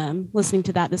listening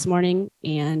to that this morning,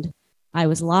 and I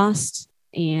was lost,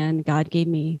 and God gave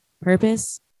me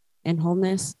purpose and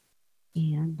wholeness,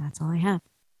 and that's all I have.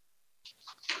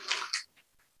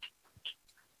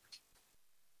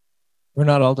 We're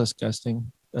not all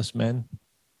disgusting, us men.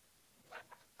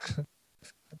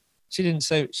 She didn't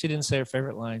say her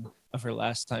favorite line of her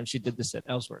last time she did this at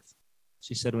Ellsworth.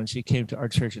 She said when she came to our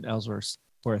church at Ellsworth,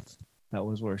 that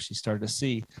was where she started to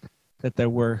see that there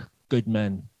were good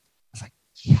men. I was like,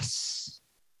 yes,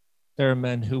 there are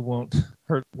men who won't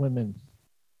hurt women.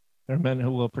 There are men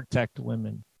who will protect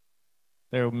women.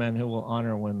 There are men who will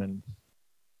honor women.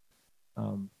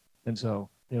 And so,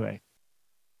 anyway,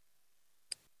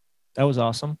 that was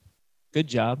awesome. Good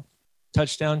job.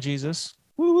 Touchdown, Jesus.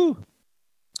 Woo-woo.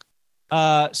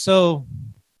 So,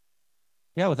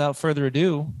 yeah, without further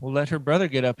ado, we'll let her brother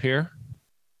get up here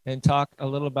and talk a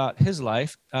little about his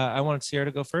life. I wanted Sierra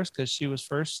to go first because she was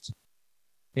first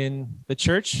in the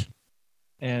church,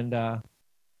 and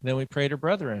then we prayed her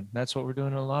brother in. That's what we're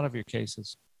doing in a lot of your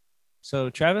cases. So,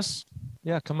 Travis,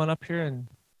 yeah, come on up here and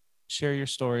share your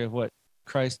story of what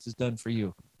Christ has done for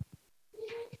you.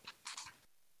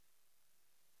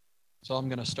 So I'm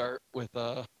going to start with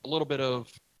a little bit of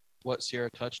what Sierra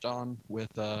touched on with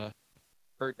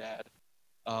her dad.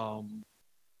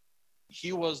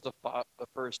 He was the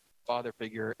first father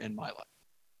figure in my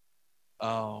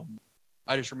life.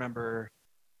 I just remember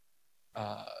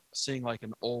seeing like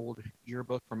an old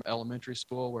yearbook from elementary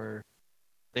school where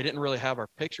they didn't really have our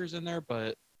pictures in there,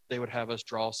 but they would have us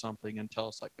draw something and tell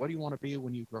us like, what do you want to be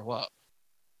when you grow up?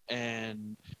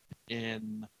 And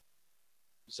in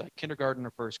was like kindergarten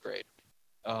or first grade.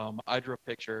 I drew a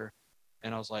picture,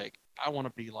 and I was like, I want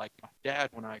to be like my dad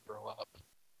when I grow up,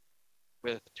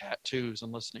 with tattoos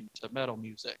and listening to metal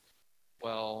music.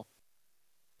 Well,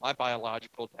 my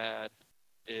biological dad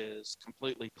is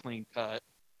completely clean cut,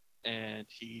 and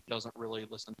he doesn't really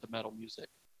listen to metal music,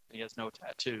 and he has no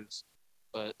tattoos.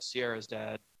 But Sierra's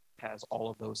dad has all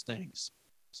of those things.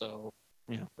 So,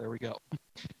 there we go.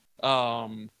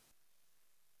 Um,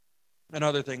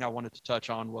 Another thing I wanted to touch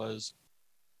on was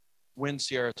when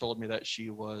Sierra told me that she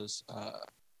was,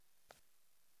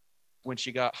 when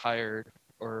she got hired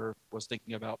or was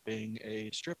thinking about being a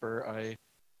stripper,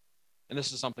 and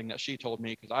this is something that she told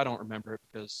me because I don't remember it,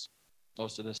 because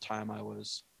most of this time I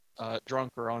was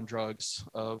drunk or on drugs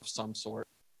of some sort.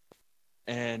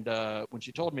 And when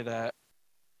she told me that,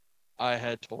 I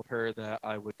had told her that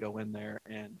I would go in there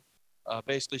and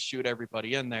basically shoot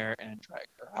everybody in there and drag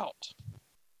her out.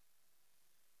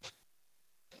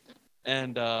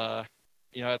 And, at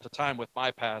the time with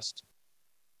my past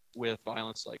with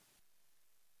violence, like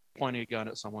pointing a gun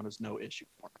at someone is no issue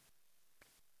for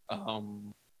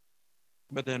me.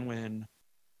 But then when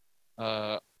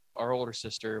our older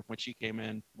sister, when she came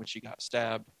in, when she got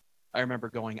stabbed, I remember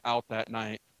going out that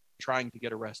night trying to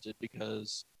get arrested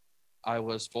because I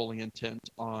was fully intent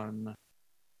on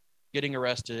getting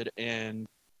arrested and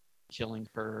killing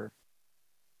her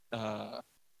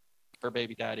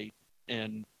baby daddy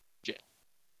in jail.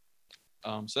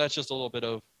 So that's just a little bit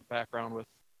of background with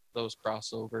those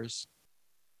crossovers.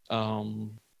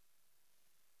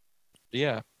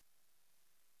 Yeah.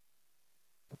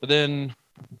 But then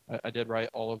I did write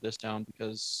all of this down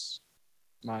because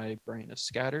my brain is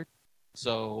scattered.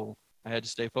 So I had to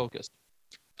stay focused.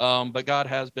 But God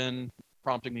has been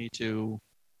prompting me to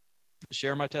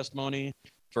share my testimony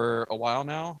for a while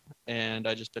now. And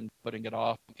I just been putting it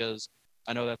off because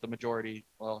I know that the majority,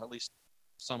 well, at least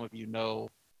some of you know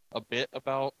a bit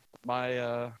about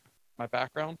my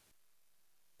background.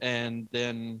 And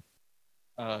then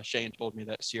Shane told me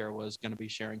that Sierra was going to be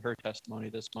sharing her testimony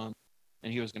this month,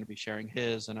 and he was going to be sharing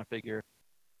his. And I figure,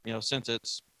 since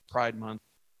it's Pride Month,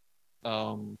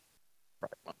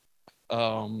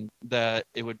 that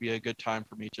it would be a good time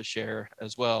for me to share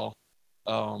as well.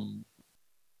 And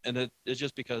it's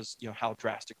just because, how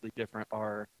drastically different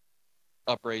our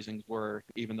upraisings were,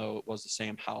 even though it was the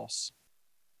same house.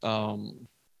 But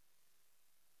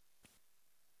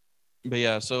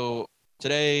yeah, so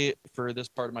today for this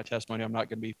part of my testimony, I'm not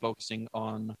going to be focusing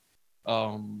on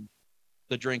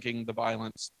the drinking, the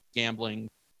violence, gambling,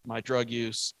 my drug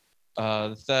use,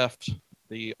 the theft,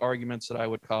 the arguments that I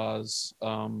would cause,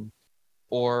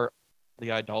 or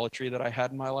the idolatry that I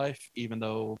had in my life, even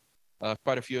though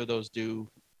quite a few of those do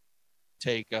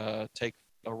take a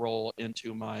role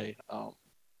into my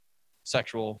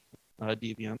sexual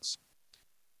deviance.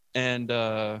 And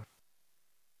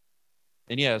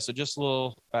yeah, so just a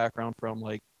little background from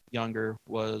like younger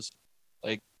was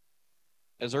like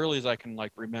as early as I can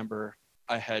like remember,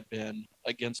 I had been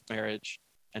against marriage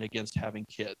and against having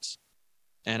kids.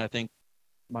 And I think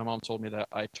my mom told me that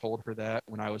I told her that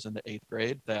when I was in the 8th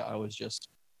grade, that I was just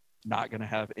not going to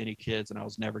have any kids and I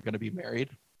was never going to be married.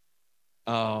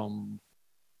 And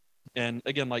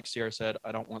again, like Sierra said,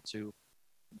 I don't want to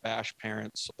bash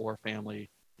parents or family,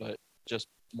 but just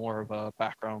more of a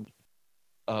background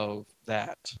of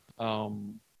that.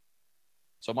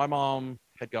 So my mom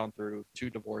had gone through 2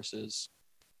 divorces.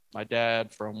 My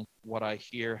dad, from what I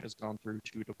hear, has gone through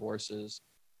 2 divorces.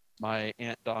 My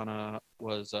Aunt Donna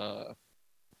was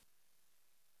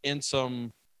in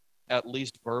some at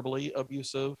least verbally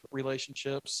abusive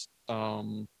relationships.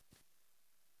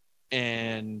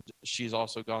 And she's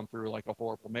also gone through like a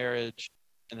horrible marriage.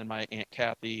 And then my Aunt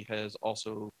Kathy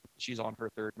she's on her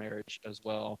 3rd marriage as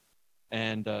well.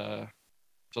 And so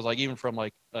it's like, even from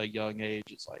like a young age,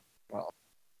 it's like, well,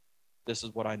 this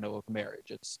is what I know of marriage.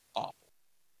 It's awful.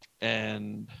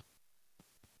 And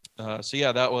so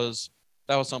yeah, that was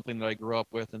something that I grew up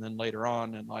with. And then later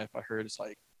on in life, I heard it's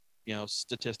like,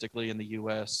 statistically in the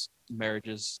U.S.,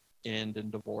 marriages end in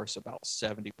divorce about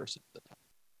 70% of the time.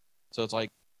 So it's like,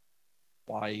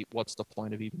 what's the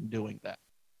point of even doing that?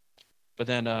 But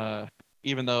then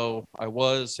even though I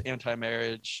was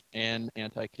anti-marriage and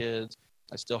anti-kids,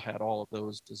 I still had all of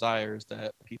those desires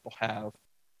that people have.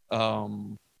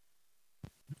 And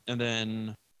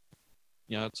then,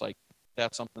 it's like,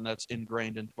 that's something that's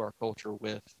ingrained into our culture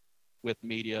with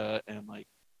media and like,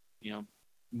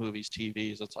 movies,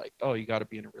 TVs. It's like, oh, you got to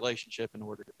be in a relationship in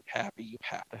order to be happy. You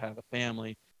have to have a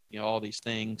family, all these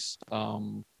things.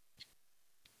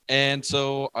 And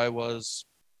so I was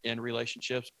in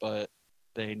relationships, but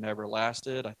they never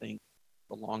lasted. I think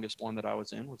the longest one that I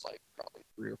was in was like probably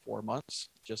 3 or 4 months,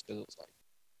 just because it's like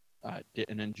I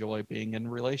didn't enjoy being in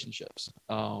relationships.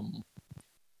 And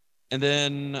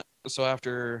then so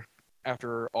after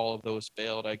all of those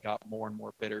failed, I got more and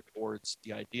more bitter towards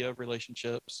the idea of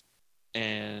relationships.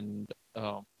 And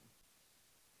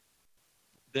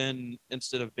then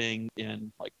instead of being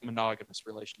in like monogamous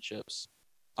relationships,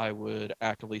 I would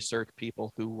actively search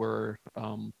people who were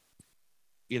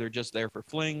either just there for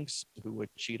flings, who would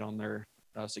cheat on their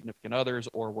significant others,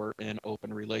 or were in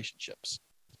open relationships.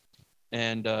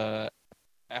 And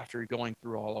after going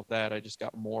through all of that, I just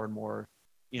got more and more,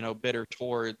 bitter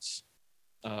towards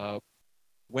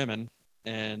women,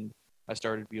 and I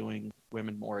started viewing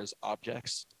women more as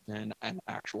objects than an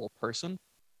actual person.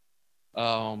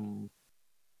 Um,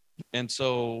 and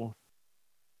so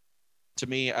to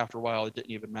me, after a while, it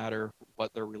didn't even matter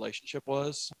what their relationship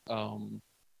was.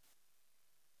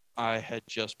 I had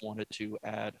just wanted to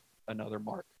add another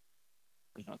mark,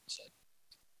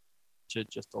 to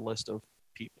just a list of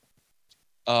people.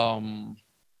 Um,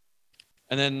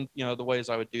 and then, the ways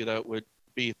I would do that would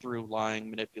be through lying,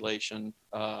 manipulation,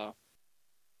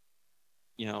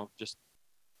 just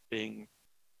being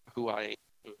who I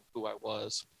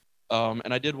was.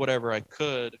 And I did whatever I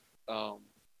could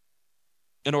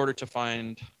in order to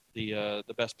find the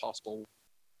best possible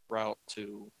route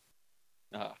to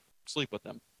sleep with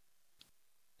them.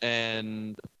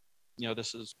 And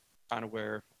this is kind of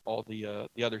where all the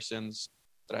other sins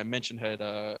that I mentioned had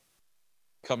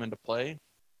come into play.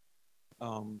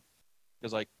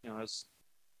 Because as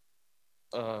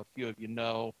a few of you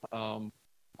know,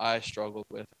 I struggled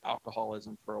with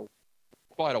alcoholism for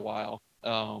quite a while.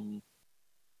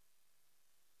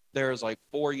 There was like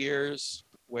 4 years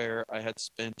where I had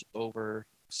spent over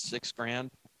 $6,000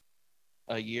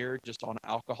 a year just on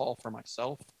alcohol for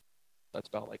myself. That's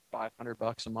about like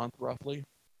 $500 a month, roughly.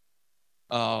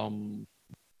 And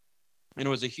it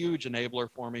was a huge enabler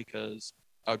for me because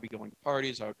I would be going to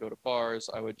parties, I would go to bars,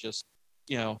 I would just,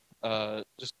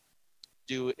 just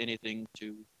do anything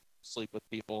to sleep with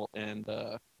people, and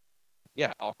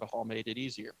alcohol made it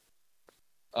easier.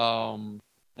 And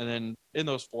then in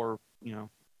those 4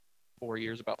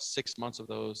 years, about 6 months of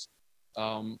those,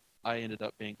 I ended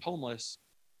up being homeless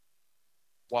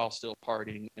while still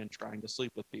partying and trying to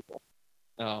sleep with people.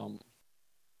 And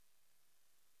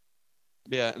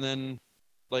then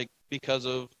like because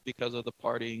of the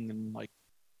partying and like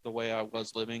the way I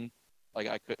was living, like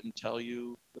I couldn't tell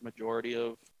you the majority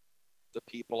of the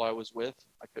people I was with.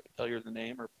 I couldn't tell you the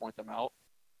name or point them out.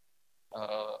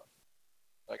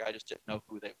 Like I just didn't know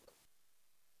who they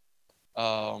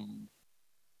were.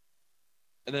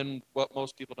 And then what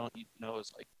most people don't know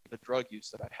is like the drug use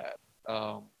that I had.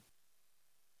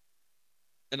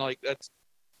 And like that's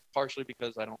partially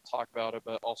because I don't talk about it,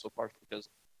 but also partially because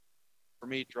for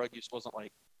me, drug use wasn't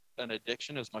like an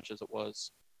addiction as much as it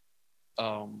was.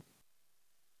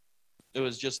 It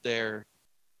was just there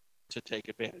to take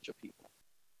advantage of people.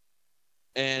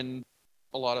 And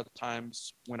a lot of the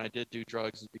times when I did do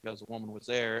drugs is because a woman was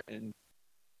there and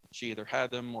she either had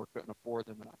them or couldn't afford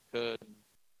them, and I could, and,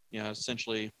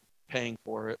 essentially paying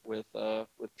for it with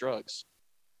drugs.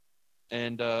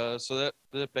 And so that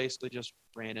basically just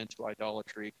ran into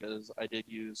idolatry because I did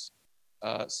use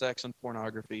sex and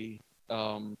pornography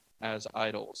as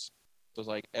idols. It was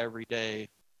like every day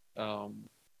after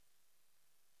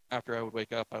I would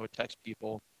wake up, I would text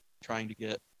people trying to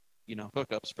get,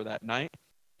 hookups for that night.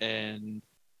 And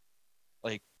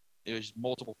like it was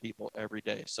multiple people every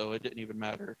day. So it didn't even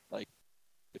matter like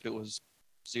if it was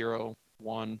 0,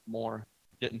 1, more,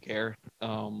 didn't care.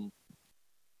 And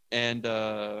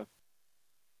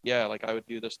like I would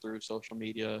do this through social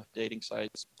media, dating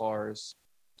sites, bars,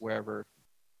 wherever.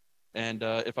 And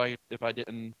if I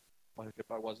didn't, like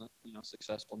if I wasn't,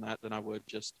 successful in that, then I would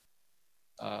just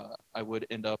I would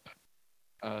end up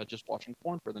just watching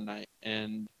porn for the night.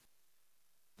 And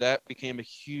that became a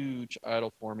huge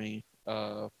idol for me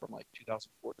from like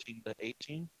 2014 to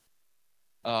 18.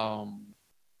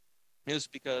 It was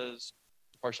because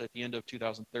partially at the end of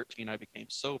 2013, I became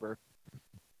sober,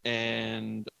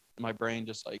 and my brain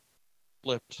just like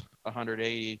flipped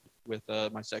 180 with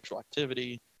my sexual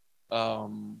activity.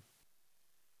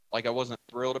 Like I wasn't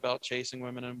thrilled about chasing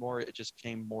women anymore. It just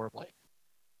became more of like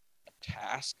a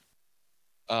task.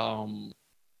 And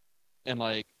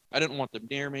like I didn't want them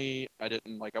near me. I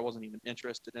wasn't even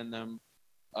interested in them.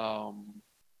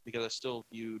 Because I still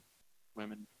viewed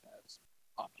women as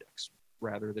objects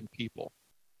rather than people.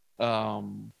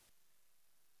 And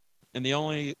the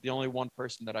only one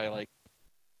person that I like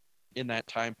in that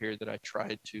time period that I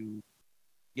tried to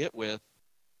get with,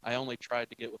 I only tried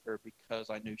to get with her because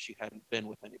I knew she hadn't been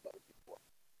with anybody before.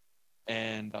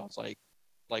 And I was like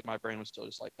my brain was still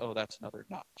just like, oh, that's another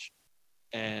notch.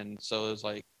 And so it was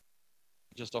like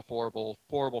just a horrible,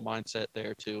 horrible mindset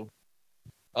there too.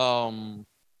 Um,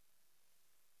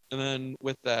 and then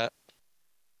with that,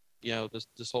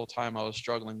 this whole time I was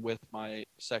struggling with my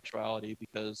sexuality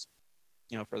because,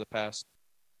 for the past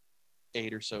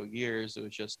 8 or so years, it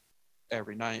was just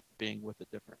every night being with a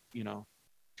different,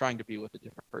 trying to be with a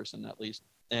different person at least.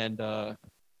 And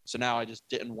so now I just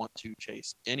didn't want to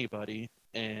chase anybody.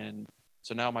 And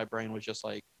so now my brain was just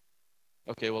like,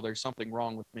 okay, well, there's something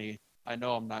wrong with me. I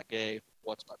know I'm not gay.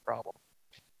 What's my problem?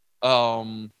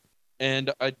 Um,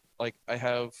 and I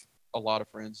have a lot of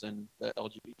friends in the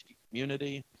LGBT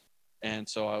community, and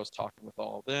so I was talking with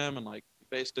all of them, and like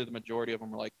basically the majority of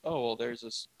them were like, oh, well, there's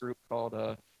this group called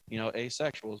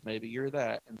asexuals. Maybe you're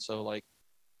that. And so like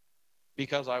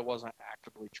because I wasn't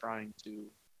actively trying to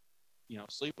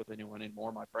sleep with anyone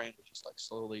anymore, my brain was just like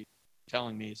slowly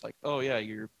telling me, it's like, oh yeah,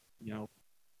 you know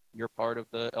you're part of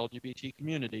the LGBT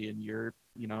community, and you're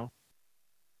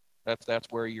that's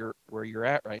where you're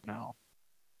at right now.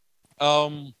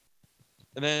 Um,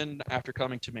 and then after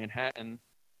coming to Manhattan,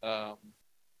 um,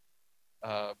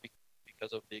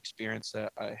 because of the experience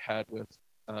that I had with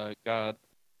God,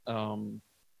 um,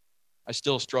 I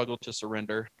still struggled to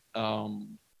surrender,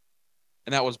 and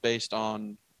that was based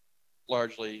on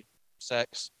largely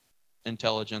sex,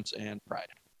 intelligence, and pride.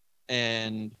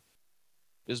 And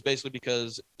it was basically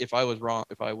because if I was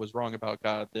wrong about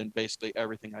God, then basically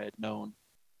everything I had known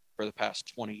for the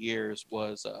past 20 years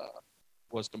was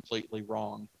completely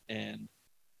wrong, and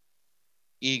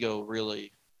ego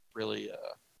really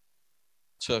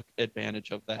took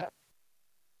advantage of that.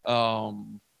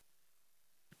 Um,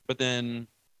 but then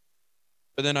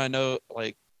I knew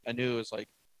it was like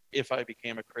if I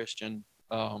became a Christian,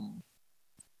 I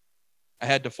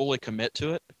had to fully commit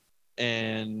to it,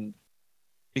 and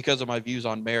because of my views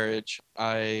on marriage,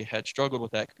 I had struggled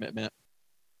with that commitment.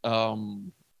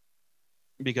 Um,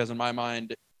 because in my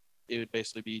mind, it would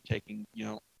basically be taking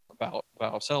a vow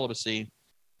of celibacy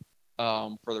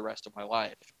for the rest of my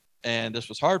life, and this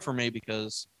was hard for me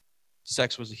because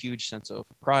sex was a huge sense of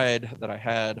pride that I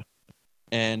had,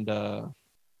 and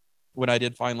when I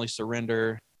did finally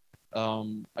surrender,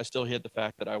 I still hid the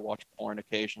fact that I watched porn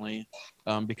occasionally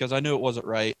because I knew it wasn't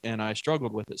right, and I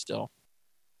struggled with it still.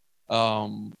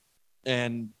 Um,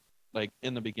 and like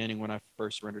in the beginning, when I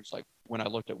first surrendered, it's like when I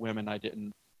looked at women, I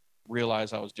didn't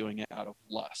realize I was doing it out of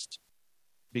lust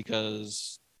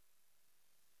because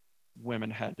women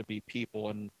had to be people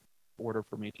in order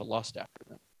for me to lust after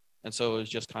them. And so it was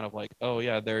just kind of like, oh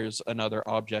yeah, there's another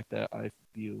object that I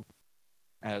view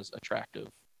as attractive.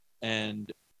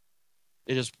 And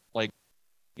it just like,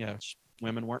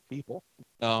 women weren't people.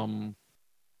 Um,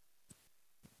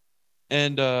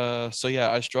 and so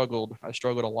yeah, I struggled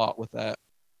a lot with that.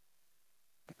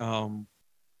 Um,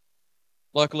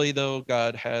 Luckily though,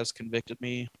 God has convicted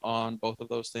me on both of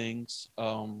those things.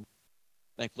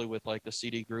 Thankfully with like the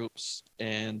CD groups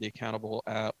and the accountable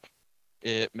app,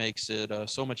 it makes it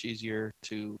so much easier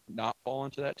to not fall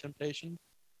into that temptation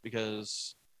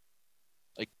because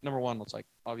like number one, it's like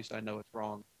obviously I know it's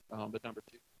wrong, but number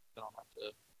two, I don't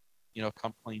have to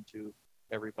come clean to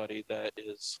everybody that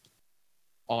is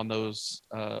on those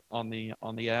on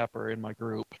the app or in my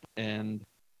group, and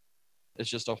it's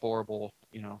just a horrible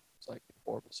it's like a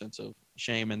horrible sense of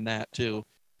shame in that too,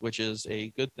 which is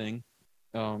a good thing,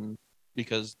 um,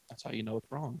 because that's how you know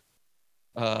it's wrong.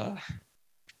 But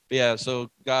yeah, so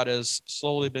God has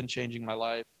slowly been changing my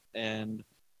life, and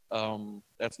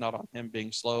that's not on Him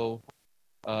being slow.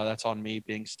 That's on me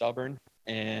being stubborn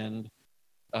and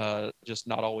just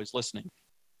not always listening.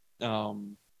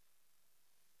 Um,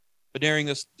 but during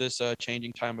this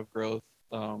changing time of growth,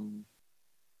 um,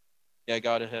 yeah,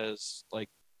 God has like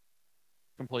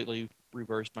completely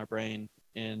reversed my brain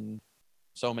in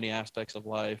so many aspects of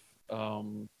life,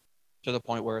 to the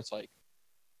point where it's like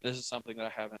this is something that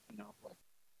I haven't like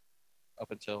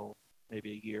up until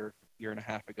maybe a year and a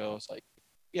half ago. It's like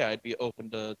yeah, I'd be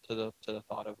open to the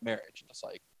thought of marriage. It's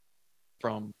like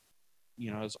from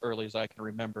as early as I can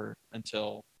remember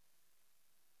until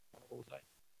what was I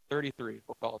 33,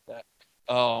 we'll call it that.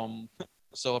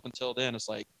 So up until then it's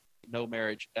like no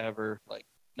marriage ever, like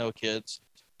no kids.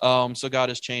 So God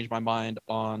has changed my mind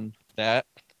on that,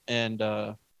 and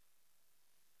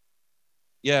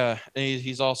yeah, and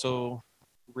he's also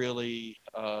really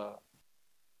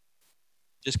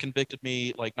just convicted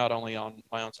me, like not only on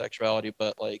my own sexuality,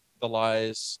 but like the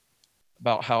lies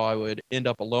about how I would end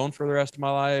up alone for the rest of my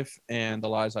life, and the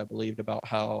lies I believed about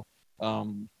how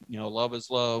love is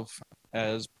love,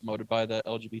 as promoted by the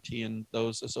LGBT and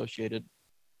those associated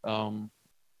um,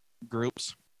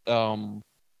 groups.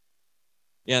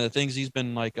 Yeah, the things he's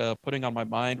been like putting on my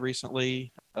mind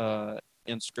recently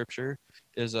in scripture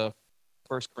is 1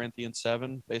 Corinthians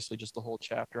 7, basically just the whole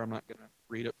chapter. I'm not going to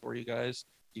read it for you guys.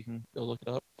 You can go look it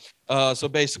up. So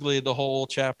basically the whole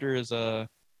chapter is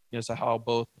how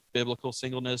both biblical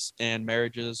singleness and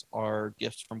marriages are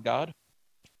gifts from God.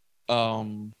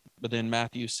 But then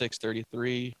Matthew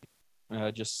 6:33,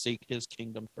 just seek his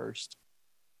kingdom first.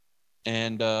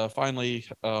 And finally,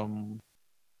 one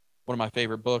of my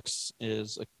favorite books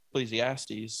is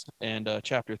Ecclesiastes, and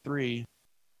chapter 3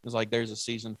 is like there's a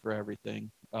season for everything.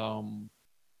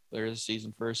 There's a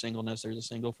season for singleness. There's a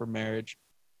single for marriage.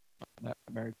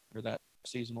 That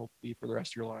season will be for the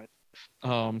rest of your life.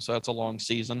 So that's a long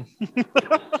season.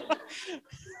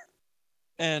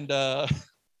 And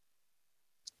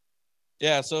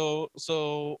yeah, so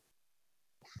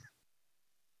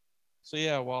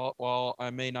yeah, while I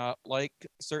may not like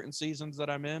certain seasons that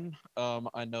I'm in,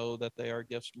 I know that they are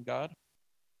gifts from God,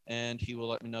 and he will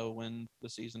let me know when the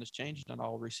season is changed, and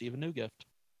I'll receive a new gift.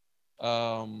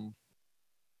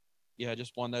 Yeah,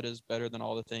 just one that is better than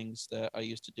all the things that I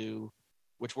used to do,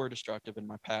 which were destructive in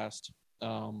my past.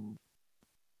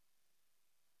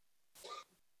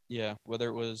 Yeah, whether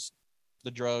it was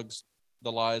the drugs,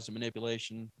 the lies, the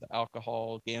manipulation, the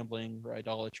alcohol, gambling, or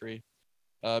idolatry,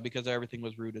 because everything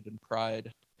was rooted in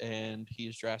pride, and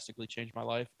he's drastically changed my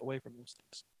life away from those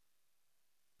things.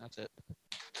 That's it.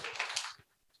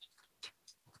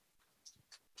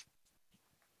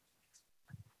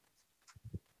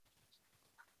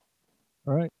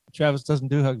 All right. Travis doesn't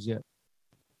do hugs yet.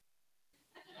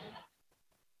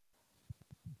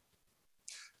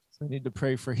 So I need to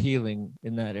pray for healing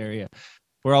in that area.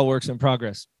 We're all works in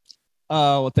progress.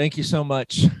 Well, thank you so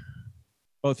much,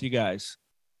 both you guys.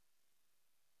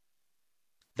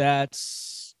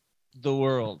 That's the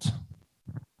world.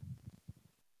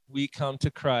 We come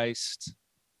to Christ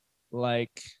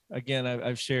like, again,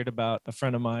 I've shared about a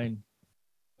friend of mine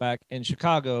back in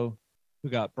Chicago who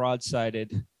got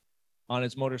broadsided on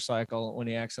his motorcycle when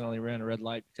he accidentally ran a red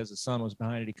light because the sun was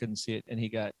behind it. He couldn't see it. And he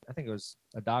got, I think it was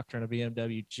a doctor in a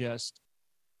BMW, just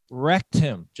wrecked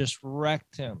him.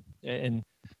 And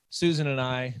Susan and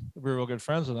I, we were real good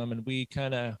friends with him, and we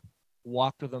kind of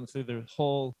walked with him through the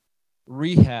whole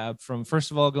rehab from,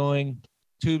 first of all, going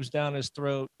tubes down his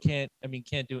throat, can't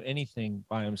do anything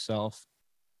by himself.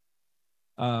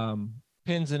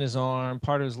 Pins in his arm,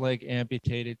 part of his leg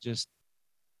amputated, just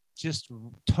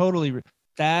totally.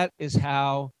 That is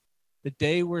how the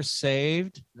day we're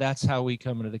saved, that's how we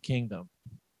come into the kingdom.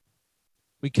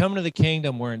 We come into the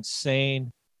kingdom, we're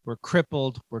insane, we're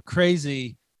crippled, we're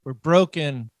crazy, we're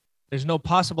broken. There's no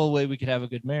possible way we could have a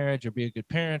good marriage or be a good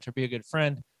parent or be a good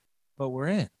friend, but we're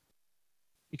in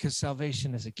because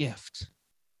salvation is a gift.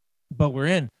 But we're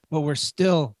in, but we're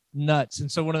still nuts.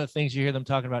 And so one of the things you hear them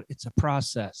talking about, it's a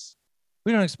process.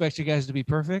 We don't expect you guys to be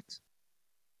perfect.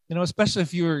 Especially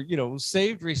if you were,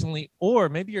 saved recently, or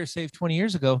maybe you're saved 20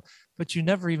 years ago, but you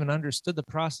never even understood the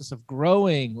process of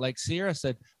growing. Like Sierra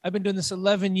said, I've been doing this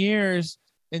 11 years.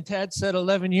 And Tad said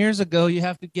 11 years ago, you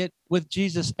have to get with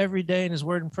Jesus every day in his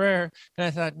word and prayer. And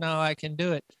I thought, no, I can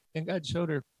do it. And God showed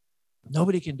her,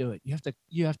 nobody can do it.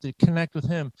 You have to connect with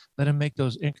him. Let him make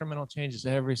those incremental changes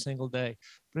every single day.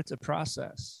 But it's a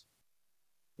process.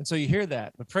 And so you hear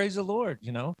that, but praise the Lord,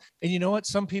 And you know what?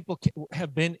 Some people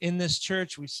have been in this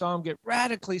church. We saw them get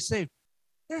radically saved.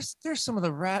 There's some of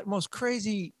the most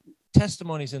crazy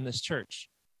testimonies in this church.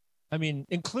 I mean,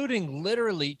 including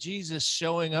literally Jesus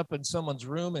showing up in someone's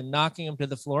room and knocking them to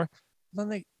the floor. Then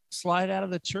they slide out of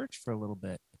the church for a little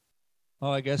bit. Oh,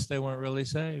 I guess they weren't really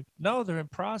saved. No, they're in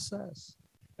process.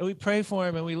 And we pray for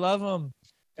them and we love them.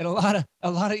 And a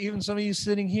lot of even some of you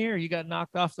sitting here, you got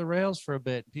knocked off the rails for a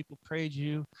bit. People prayed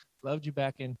you, loved you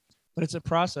back in, but it's a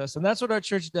process. And that's what our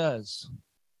church does.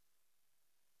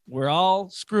 We're all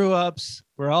screw ups.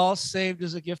 We're all saved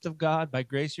as a gift of God. By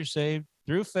grace, you're saved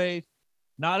through faith,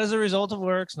 not as a result of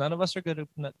works. None of us are good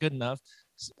enough,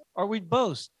 or we'd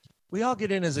boast. We all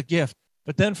get in as a gift.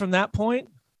 But then from that point,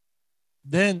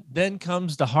 then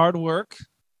comes the hard work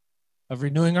of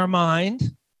renewing our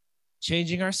mind,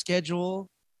 changing our schedule,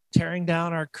 tearing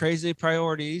down our crazy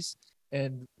priorities,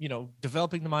 and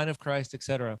developing the mind of Christ,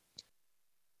 etc.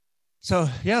 So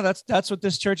yeah, that's what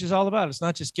this church is all about. It's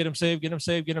not just get them saved.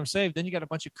 Then you got a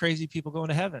bunch of crazy people going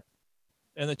to heaven,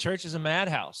 and the church is a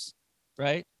madhouse,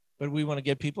 right? But we want to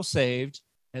get people saved,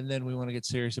 and then we want to get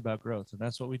serious about growth, and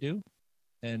that's what we do.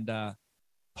 And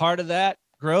part of that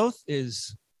growth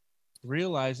is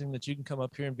realizing that you can come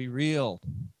up here and be real.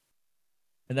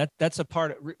 And that's a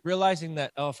part of realizing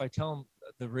that, if I tell them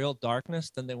the real darkness,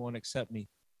 then they won't accept me.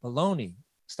 Baloney.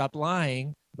 Stop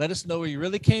lying. Let us know where you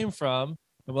really came from.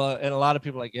 Well, and a lot of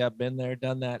people are like, yeah, I've been there,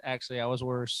 done that. Actually, I was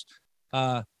worse.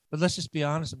 But let's just be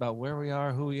honest about where we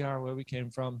are, who we are, where we came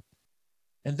from.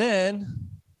 And then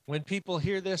when people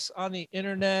hear this on the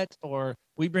internet or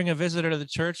we bring a visitor to the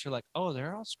church, they're like, oh,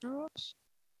 they're all screw-ups?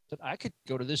 But I could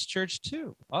go to this church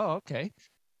too. Oh, okay.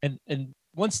 And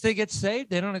once they get saved,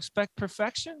 they don't expect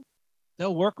perfection.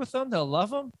 They'll work with them. They'll love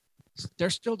them. They're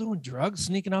still doing drugs,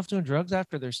 sneaking off doing drugs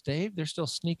after they're saved. They're still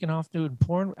sneaking off doing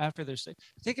porn after they're saved.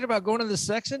 Thinking about going to the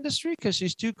sex industry because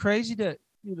she's too crazy to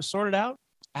sort it out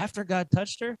after God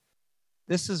touched her.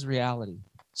 This is reality.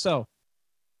 So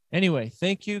anyway,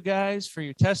 thank you guys for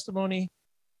your testimony.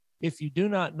 If you do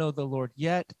not know the Lord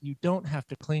yet, you don't have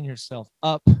to clean yourself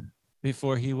up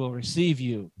before he will receive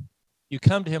you. You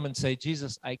come to him and say,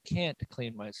 Jesus, I can't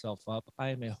clean myself up. I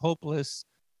am a hopeless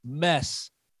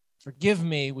mess. Forgive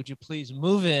me. Would you please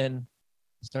move in,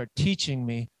 start teaching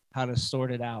me how to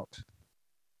sort it out?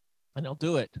 And he'll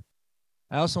do it.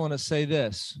 I also want to say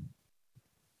this.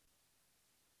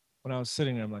 When I was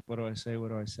sitting there, I'm like, what do I say? What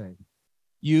do I say?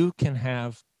 You can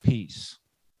have peace.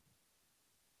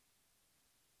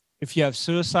 If you have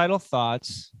suicidal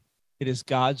thoughts, it is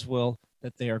God's will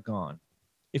that they are gone.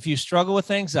 If you struggle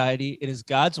with anxiety, it is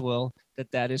God's will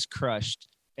that that is crushed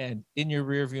and in your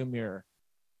rearview mirror.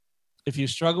 If you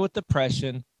struggle with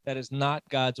depression, that is not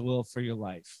God's will for your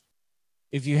life.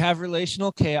 If you have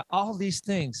relational chaos, all these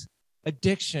things,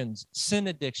 addictions, sin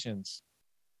addictions,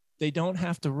 they don't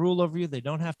have to rule over you. They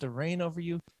don't have to reign over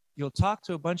you. You'll talk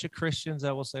to a bunch of Christians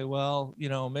that will say, well,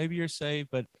 maybe you're saved,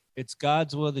 but it's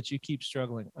God's will that you keep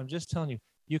struggling. I'm just telling you,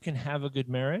 you can have a good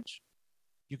marriage.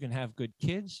 You can have good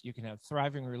kids. You can have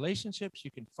thriving relationships.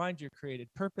 You can find your created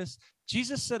purpose.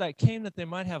 Jesus said, I came that they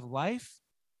might have life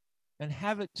and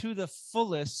have it to the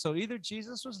fullest. So either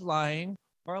Jesus was lying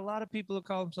or a lot of people who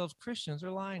call themselves Christians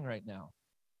are lying right now.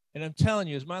 And I'm telling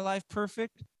you, is my life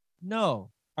perfect? No.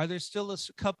 Are there still a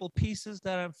couple pieces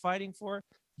that I'm fighting for?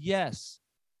 Yes.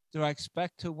 Do I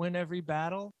expect to win every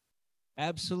battle?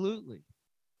 Absolutely.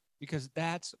 Because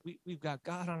we've got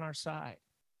God on our side.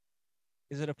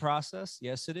 Is it a process?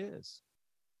 Yes, it is.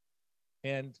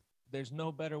 And there's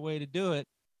no better way to do it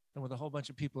than with a whole bunch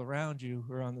of people around you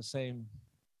who are on the same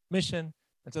mission.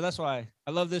 And so that's why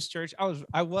I love this church. I was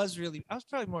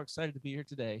probably more excited to be here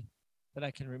today than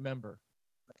I can remember.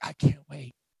 I can't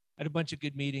wait. I had a bunch of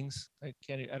good meetings. I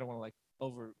don't want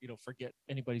to forget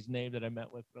anybody's name that I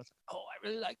met with. But I was like, oh, I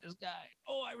really like this guy.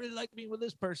 Oh, I really like meeting with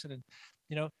this person.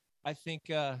 And, I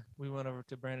think we went over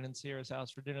to Brandon and Sierra's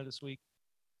house for dinner this week.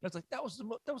 And it's like, that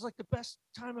was like the best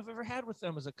time I've ever had with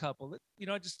them as a couple.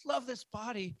 I just love this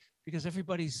body because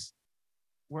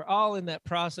we're all in that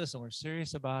process and we're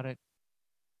serious about it.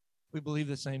 We believe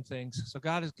the same things. So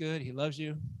God is good. He loves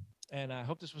you. And I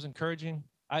hope this was encouraging.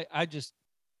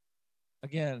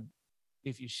 Again,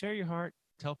 if you share your heart,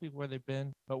 tell people where they've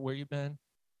been, but where you've been,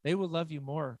 they will love you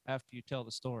more after you tell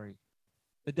the story.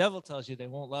 The devil tells you they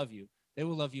won't love you. They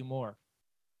will love you more,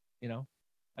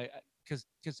 because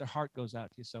their heart goes out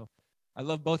to you. So I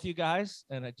love both you guys,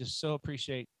 and I just so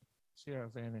appreciate. Sierra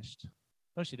vanished.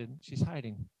 No, she didn't. She's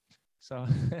hiding. So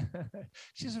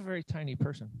she's a very tiny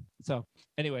person. So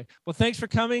anyway, well, thanks for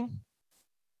coming.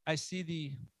 I see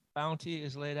the bounty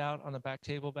is laid out on the back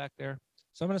table back there.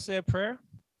 So I'm going to say a prayer,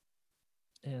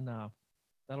 and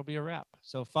that'll be a wrap.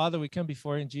 So, Father, we come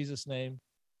before you in Jesus' name.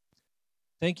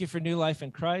 Thank you for new life in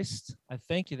Christ. I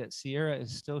thank you that Sierra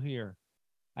is still here.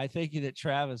 I thank you that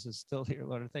Travis is still here,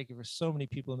 Lord. I thank you for so many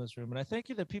people in this room. And I thank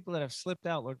you that people that have slipped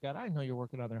out, Lord God, I know you're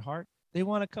working on their heart. They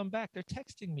want to come back. They're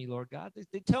texting me, Lord God.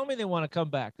 They tell me they want to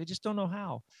come back. They just don't know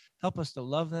how. Help us to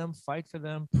love them, fight for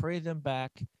them, pray them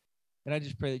back. And I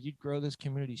just pray that you'd grow this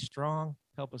community strong.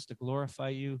 Help us to glorify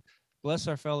you. Bless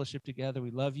our fellowship together.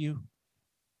 We love you.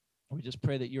 We just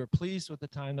pray that you're pleased with the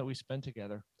time that we spend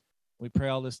together. We pray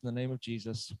all this in the name of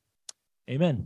Jesus. Amen.